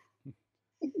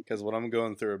 Because when I'm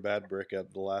going through a bad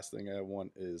breakup, the last thing I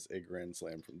want is a Grand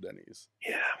Slam from Denny's.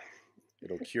 Yeah,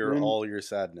 It'll cure Mm. all your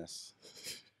sadness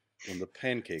when the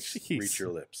pancakes Jeez. reach your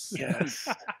lips yes.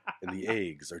 and the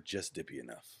eggs are just dippy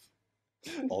enough.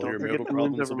 All Don't your forget marital the wins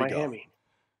problems over will be gone. Miami.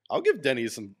 I'll give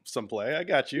Denny's some play. I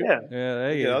got you. Yeah, Yeah,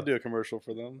 there you Yeah, go. I'll do a commercial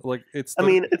for them. Like it's. I the-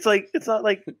 mean, it's not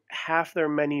like half their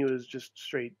menu is just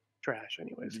straight trash,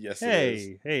 anyways. Yes, it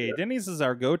is. hey, Denny's is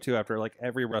our go-to after like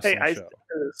every wrestling I- show.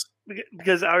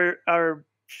 Because our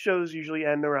shows usually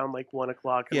end around like 1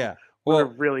 o'clock. and Yeah. we're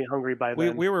Well, really hungry by we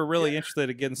then. were really interested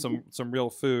in getting some real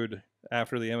food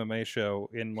after the MMA show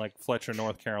in like Fletcher,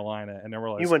 North Carolina, and then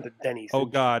we're like, You went to Denny's. oh didn't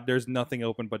you? God, there's nothing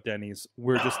open but Denny's.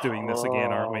 We're just doing this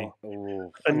again, aren't we?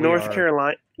 Oh, A we North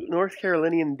are.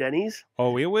 Carolinian Denny's.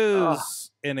 Oh, it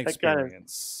was an that gotta-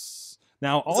 experience.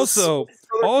 Now, Is this also,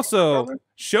 brother- brother?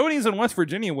 Shoney's in West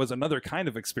Virginia was another kind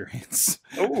of experience.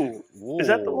 Oh, is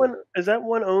that the one? Is that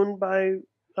one owned by?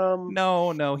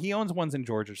 No, he owns ones in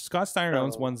Georgia. Scott Steiner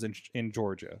owns Oh. ones in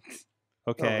Georgia.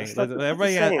 Okay, it's not the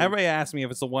everybody same. asked me if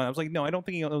it's the one. I was like, no, I don't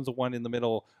think he owns the one in the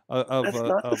middle of That's a,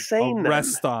 not the of same, a then.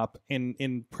 rest stop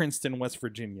in Princeton, West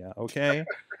Virginia. Okay,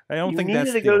 I don't You think needed that's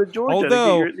to the go deal. to Georgia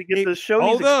Although, to get the Shoney's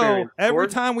although experience. every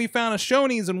George. time we found a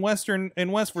Shoney's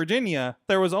in West Virginia,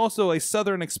 there was also a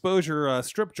Southern Exposure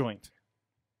strip joint.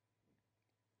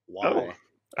 Why?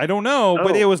 I don't know,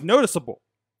 but Oh. it was noticeable.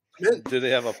 Do they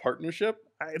have a partnership?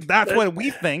 That's what we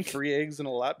think. Free eggs and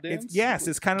a lap dance?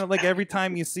 It's kind of like every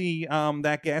time you see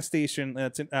that gas station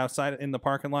that's outside in the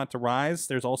parking lot to Ryse,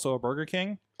 there's also a Burger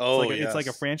King. Oh, It's like a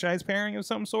yes. franchise pairing of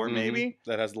some sort, Mhm. maybe.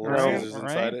 That has the little Right, Caesars right.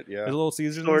 inside it. Yeah. There's a little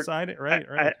Caesars Sort- inside it, right?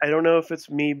 I don't know if it's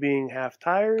me being half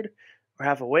tired or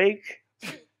half awake,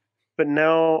 but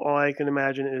now all I can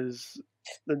imagine is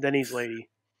the Denny's lady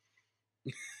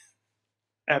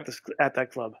at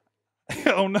that club.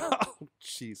 Oh no,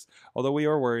 jeez. Although we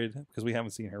are worried because we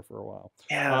haven't seen her for a while.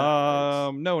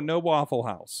 Yeah. No Waffle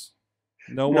House.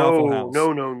 No Waffle House.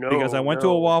 No. Because I went to a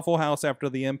no. Waffle House after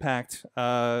the Impact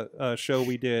show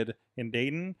we did in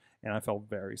Dayton, and I felt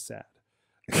very sad.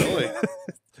 Really?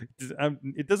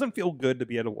 It doesn't feel good to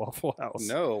be at a Waffle House.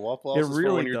 No, Waffle It House is for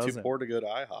really when you're too doesn't. poor to go to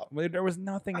IHOP. There was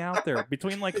nothing out there.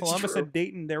 Between like It's Columbus true. and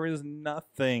Dayton, there is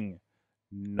nothing.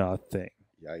 Nothing.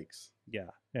 Yikes. Yeah.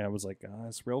 I was like,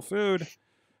 it's real food.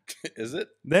 Is it?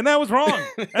 Then I was wrong.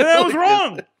 And I was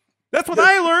wrong. That's what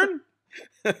I learned.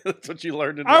 That's what you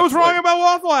learned in I was wrong wrestling. about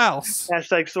Waffle House.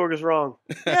 Hashtag Sorg is wrong.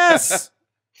 Yes.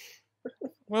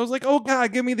 I was like, oh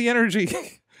God, give me the energy.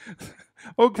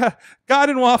 Oh, God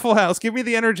in Waffle House, give me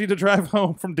the energy to drive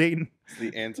home from Dayton. It's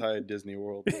the anti-Disney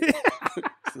World.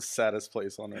 It's the saddest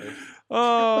place on earth.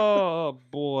 Oh,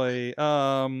 boy.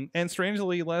 And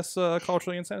strangely less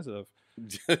culturally insensitive.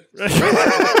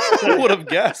 Who would have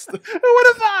guessed? Who would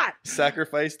have thought?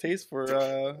 Sacrifice taste for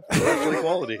racial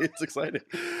equality. It's exciting.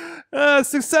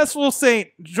 Successful Saint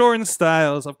Jordan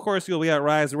Styles. Of course, you'll be at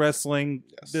Ryse Wrestling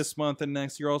this month and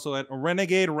next. You're also at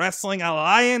Renegade Wrestling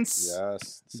Alliance.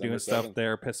 Yes. Doing stuff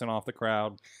there, pissing off the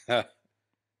crowd. I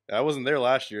wasn't there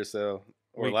last year, so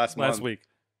last week.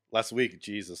 Last week,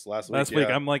 Jesus. Last week.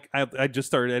 I'm like, I just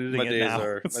started editing my it days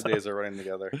now. My days are running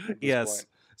together. Yes. Point.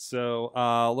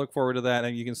 So look forward to that,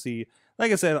 and you can see,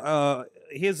 like I said,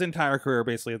 his entire career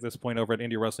basically at this point over at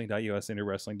IndyWrestling.us,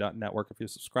 IndyWrestling.network. If you're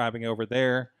subscribing over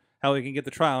there, how you can get the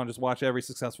trial and just watch every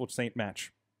successful Saint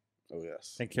match. Oh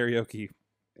yes. And karaoke.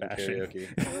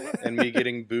 And me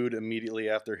getting booed immediately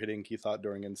after hitting Keith Hott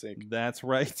during NSYNC. That's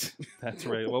right. That's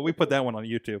right. Well, we put that one on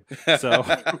YouTube. So,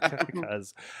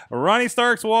 because Ronnie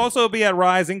Starks will also be at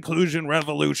Ryse Inclusion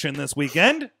Revolution this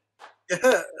weekend.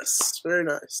 Yes, very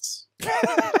nice.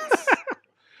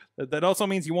 That also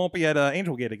means you won't be at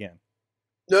Angel Gate again.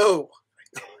 No.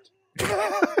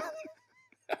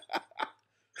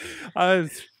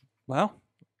 Well.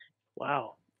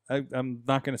 Wow. I'm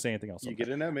not going to say anything else. You get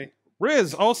an Emmy.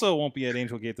 Riz also won't be at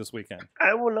Angel Gate this weekend.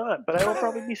 I will not, but I will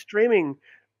probably be streaming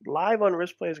live on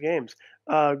Riz Plays Games.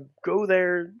 Go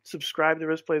there, subscribe to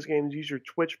Riz Plays Games, use your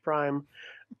Twitch Prime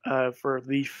for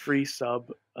the free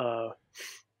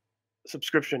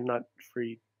subscription, not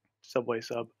free Subway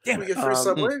sub. Damn, we get free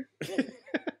Subway?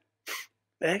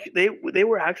 They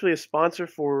were actually a sponsor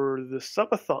for the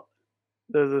subathon,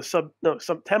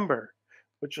 September,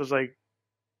 which was like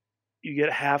you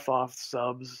get half off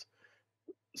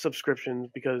subscriptions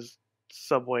because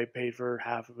Subway paid for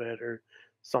half of it or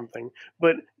something.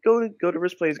 But go to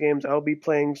Riz Plays Games. I'll be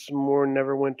playing some more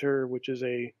Neverwinter, which is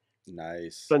a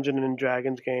nice Dungeons and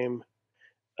Dragons game.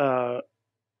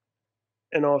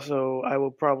 And also, I will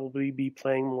probably be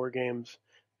playing more games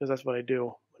because that's what I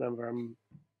do whenever I'm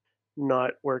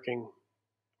not working,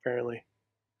 apparently.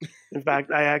 In fact,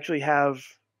 I actually have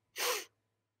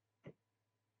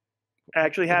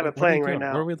it playing right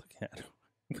now. What are we looking at?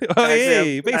 Oh,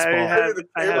 hey, baseball.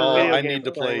 I need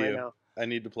to play you. Right, I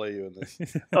need to play you in this.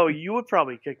 Oh, you would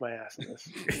probably kick my ass in this.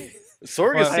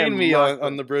 Sorg has seen me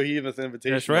on the Brohemoth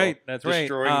Invitation. That's right. That's right.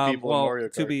 Destroying people in Mario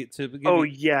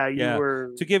Kart. You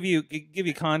were. To give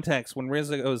you context, when Riz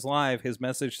goes live, his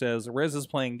message says, Riz is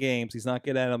playing games. He's not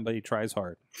good at them, but he tries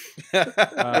hard.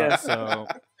 So...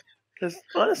 Because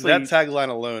honestly, that tagline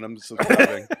alone, I'm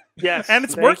subscribing. Yes. And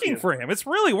it's working for him. It's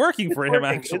really working for him,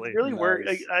 actually. It's really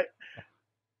working.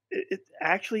 It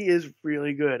actually is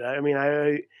really good. I mean,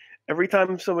 every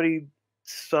time somebody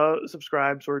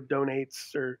subscribes or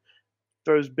donates or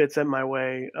throws bits at my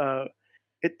way,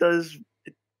 it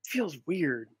feels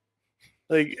weird.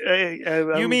 Like,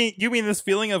 you mean this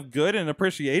feeling of good and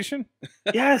appreciation?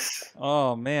 Yes.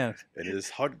 Oh man, and his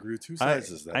heart grew 2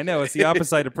 sizes. I know it's the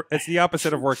opposite. It's the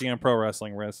opposite of working in pro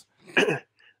wrestling, Riz.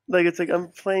 Like it's like I'm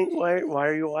playing. Why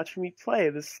are you watching me play?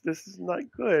 This is not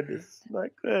good. This is not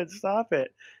good. Stop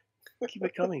it. Keep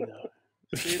it coming though.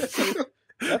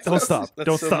 Don't stop.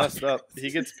 That's so messed up.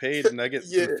 He gets paid, and I get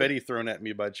confetti thrown at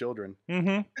me by children.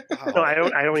 Mm-hmm. Wow. No, I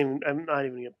don't even. I'm not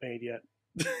even getting paid yet.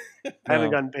 I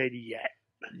haven't gotten paid yet.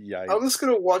 Yikes. I'm just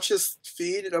gonna watch his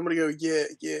feed, and I'm gonna go, yeah,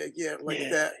 like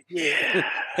that. Yeah.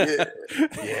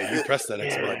 You press that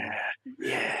X button.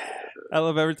 Yeah. I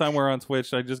love every time we're on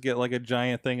Twitch. I just get like a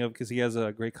giant thing of because he has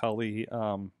a Great Khali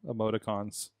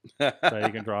emoticons that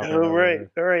you can drop. All right,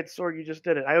 Sorg, you just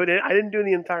did it. I didn't do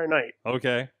the entire night.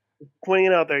 Okay. Pointing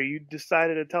it out there, you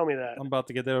decided to tell me that. I'm about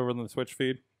to get that over on the Twitch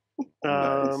feed.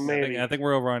 Maybe. I think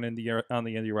we're over on the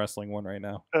Indie Wrestling one right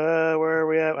now. Where are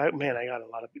we at? I got a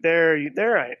lot of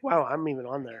there. Wow, I'm even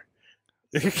on there.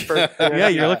 Yeah,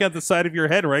 you're looking at the side of your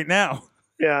head right now.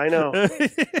 Yeah, I know.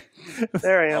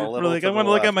 There I am. I want to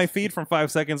look at my feed from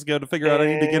 5 seconds ago to figure out I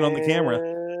need to get on the camera.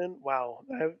 Wow,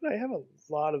 I have a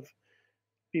lot of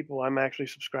people I'm actually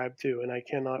subscribed to, and I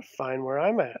cannot find where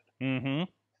I'm at. Mm-hmm.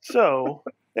 So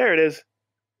there it is.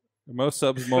 Most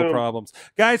subs, more problems.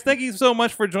 Guys, thank you so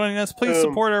much for joining us. Please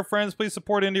support our friends. Please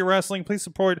support indie wrestling. Please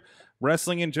support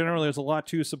wrestling in general. There's a lot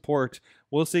to support.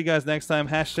 We'll see you guys next time.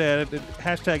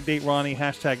 Hashtag date Ronnie.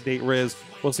 Hashtag date Riz.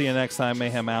 We'll see you next time.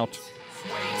 Mayhem out.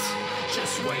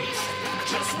 Just wait.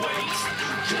 Just wait.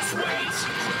 Just wait.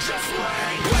 Just wait.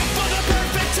 Wait for the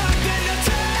perfect time, then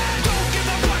attack. Don't give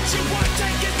up what you want,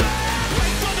 take it back.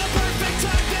 Wait for the perfect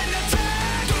time, then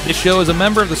attack. This show is a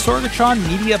member of the Sorgatron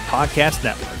Media Podcast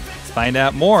Network. Find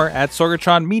out more at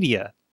sorgatronmedia.com.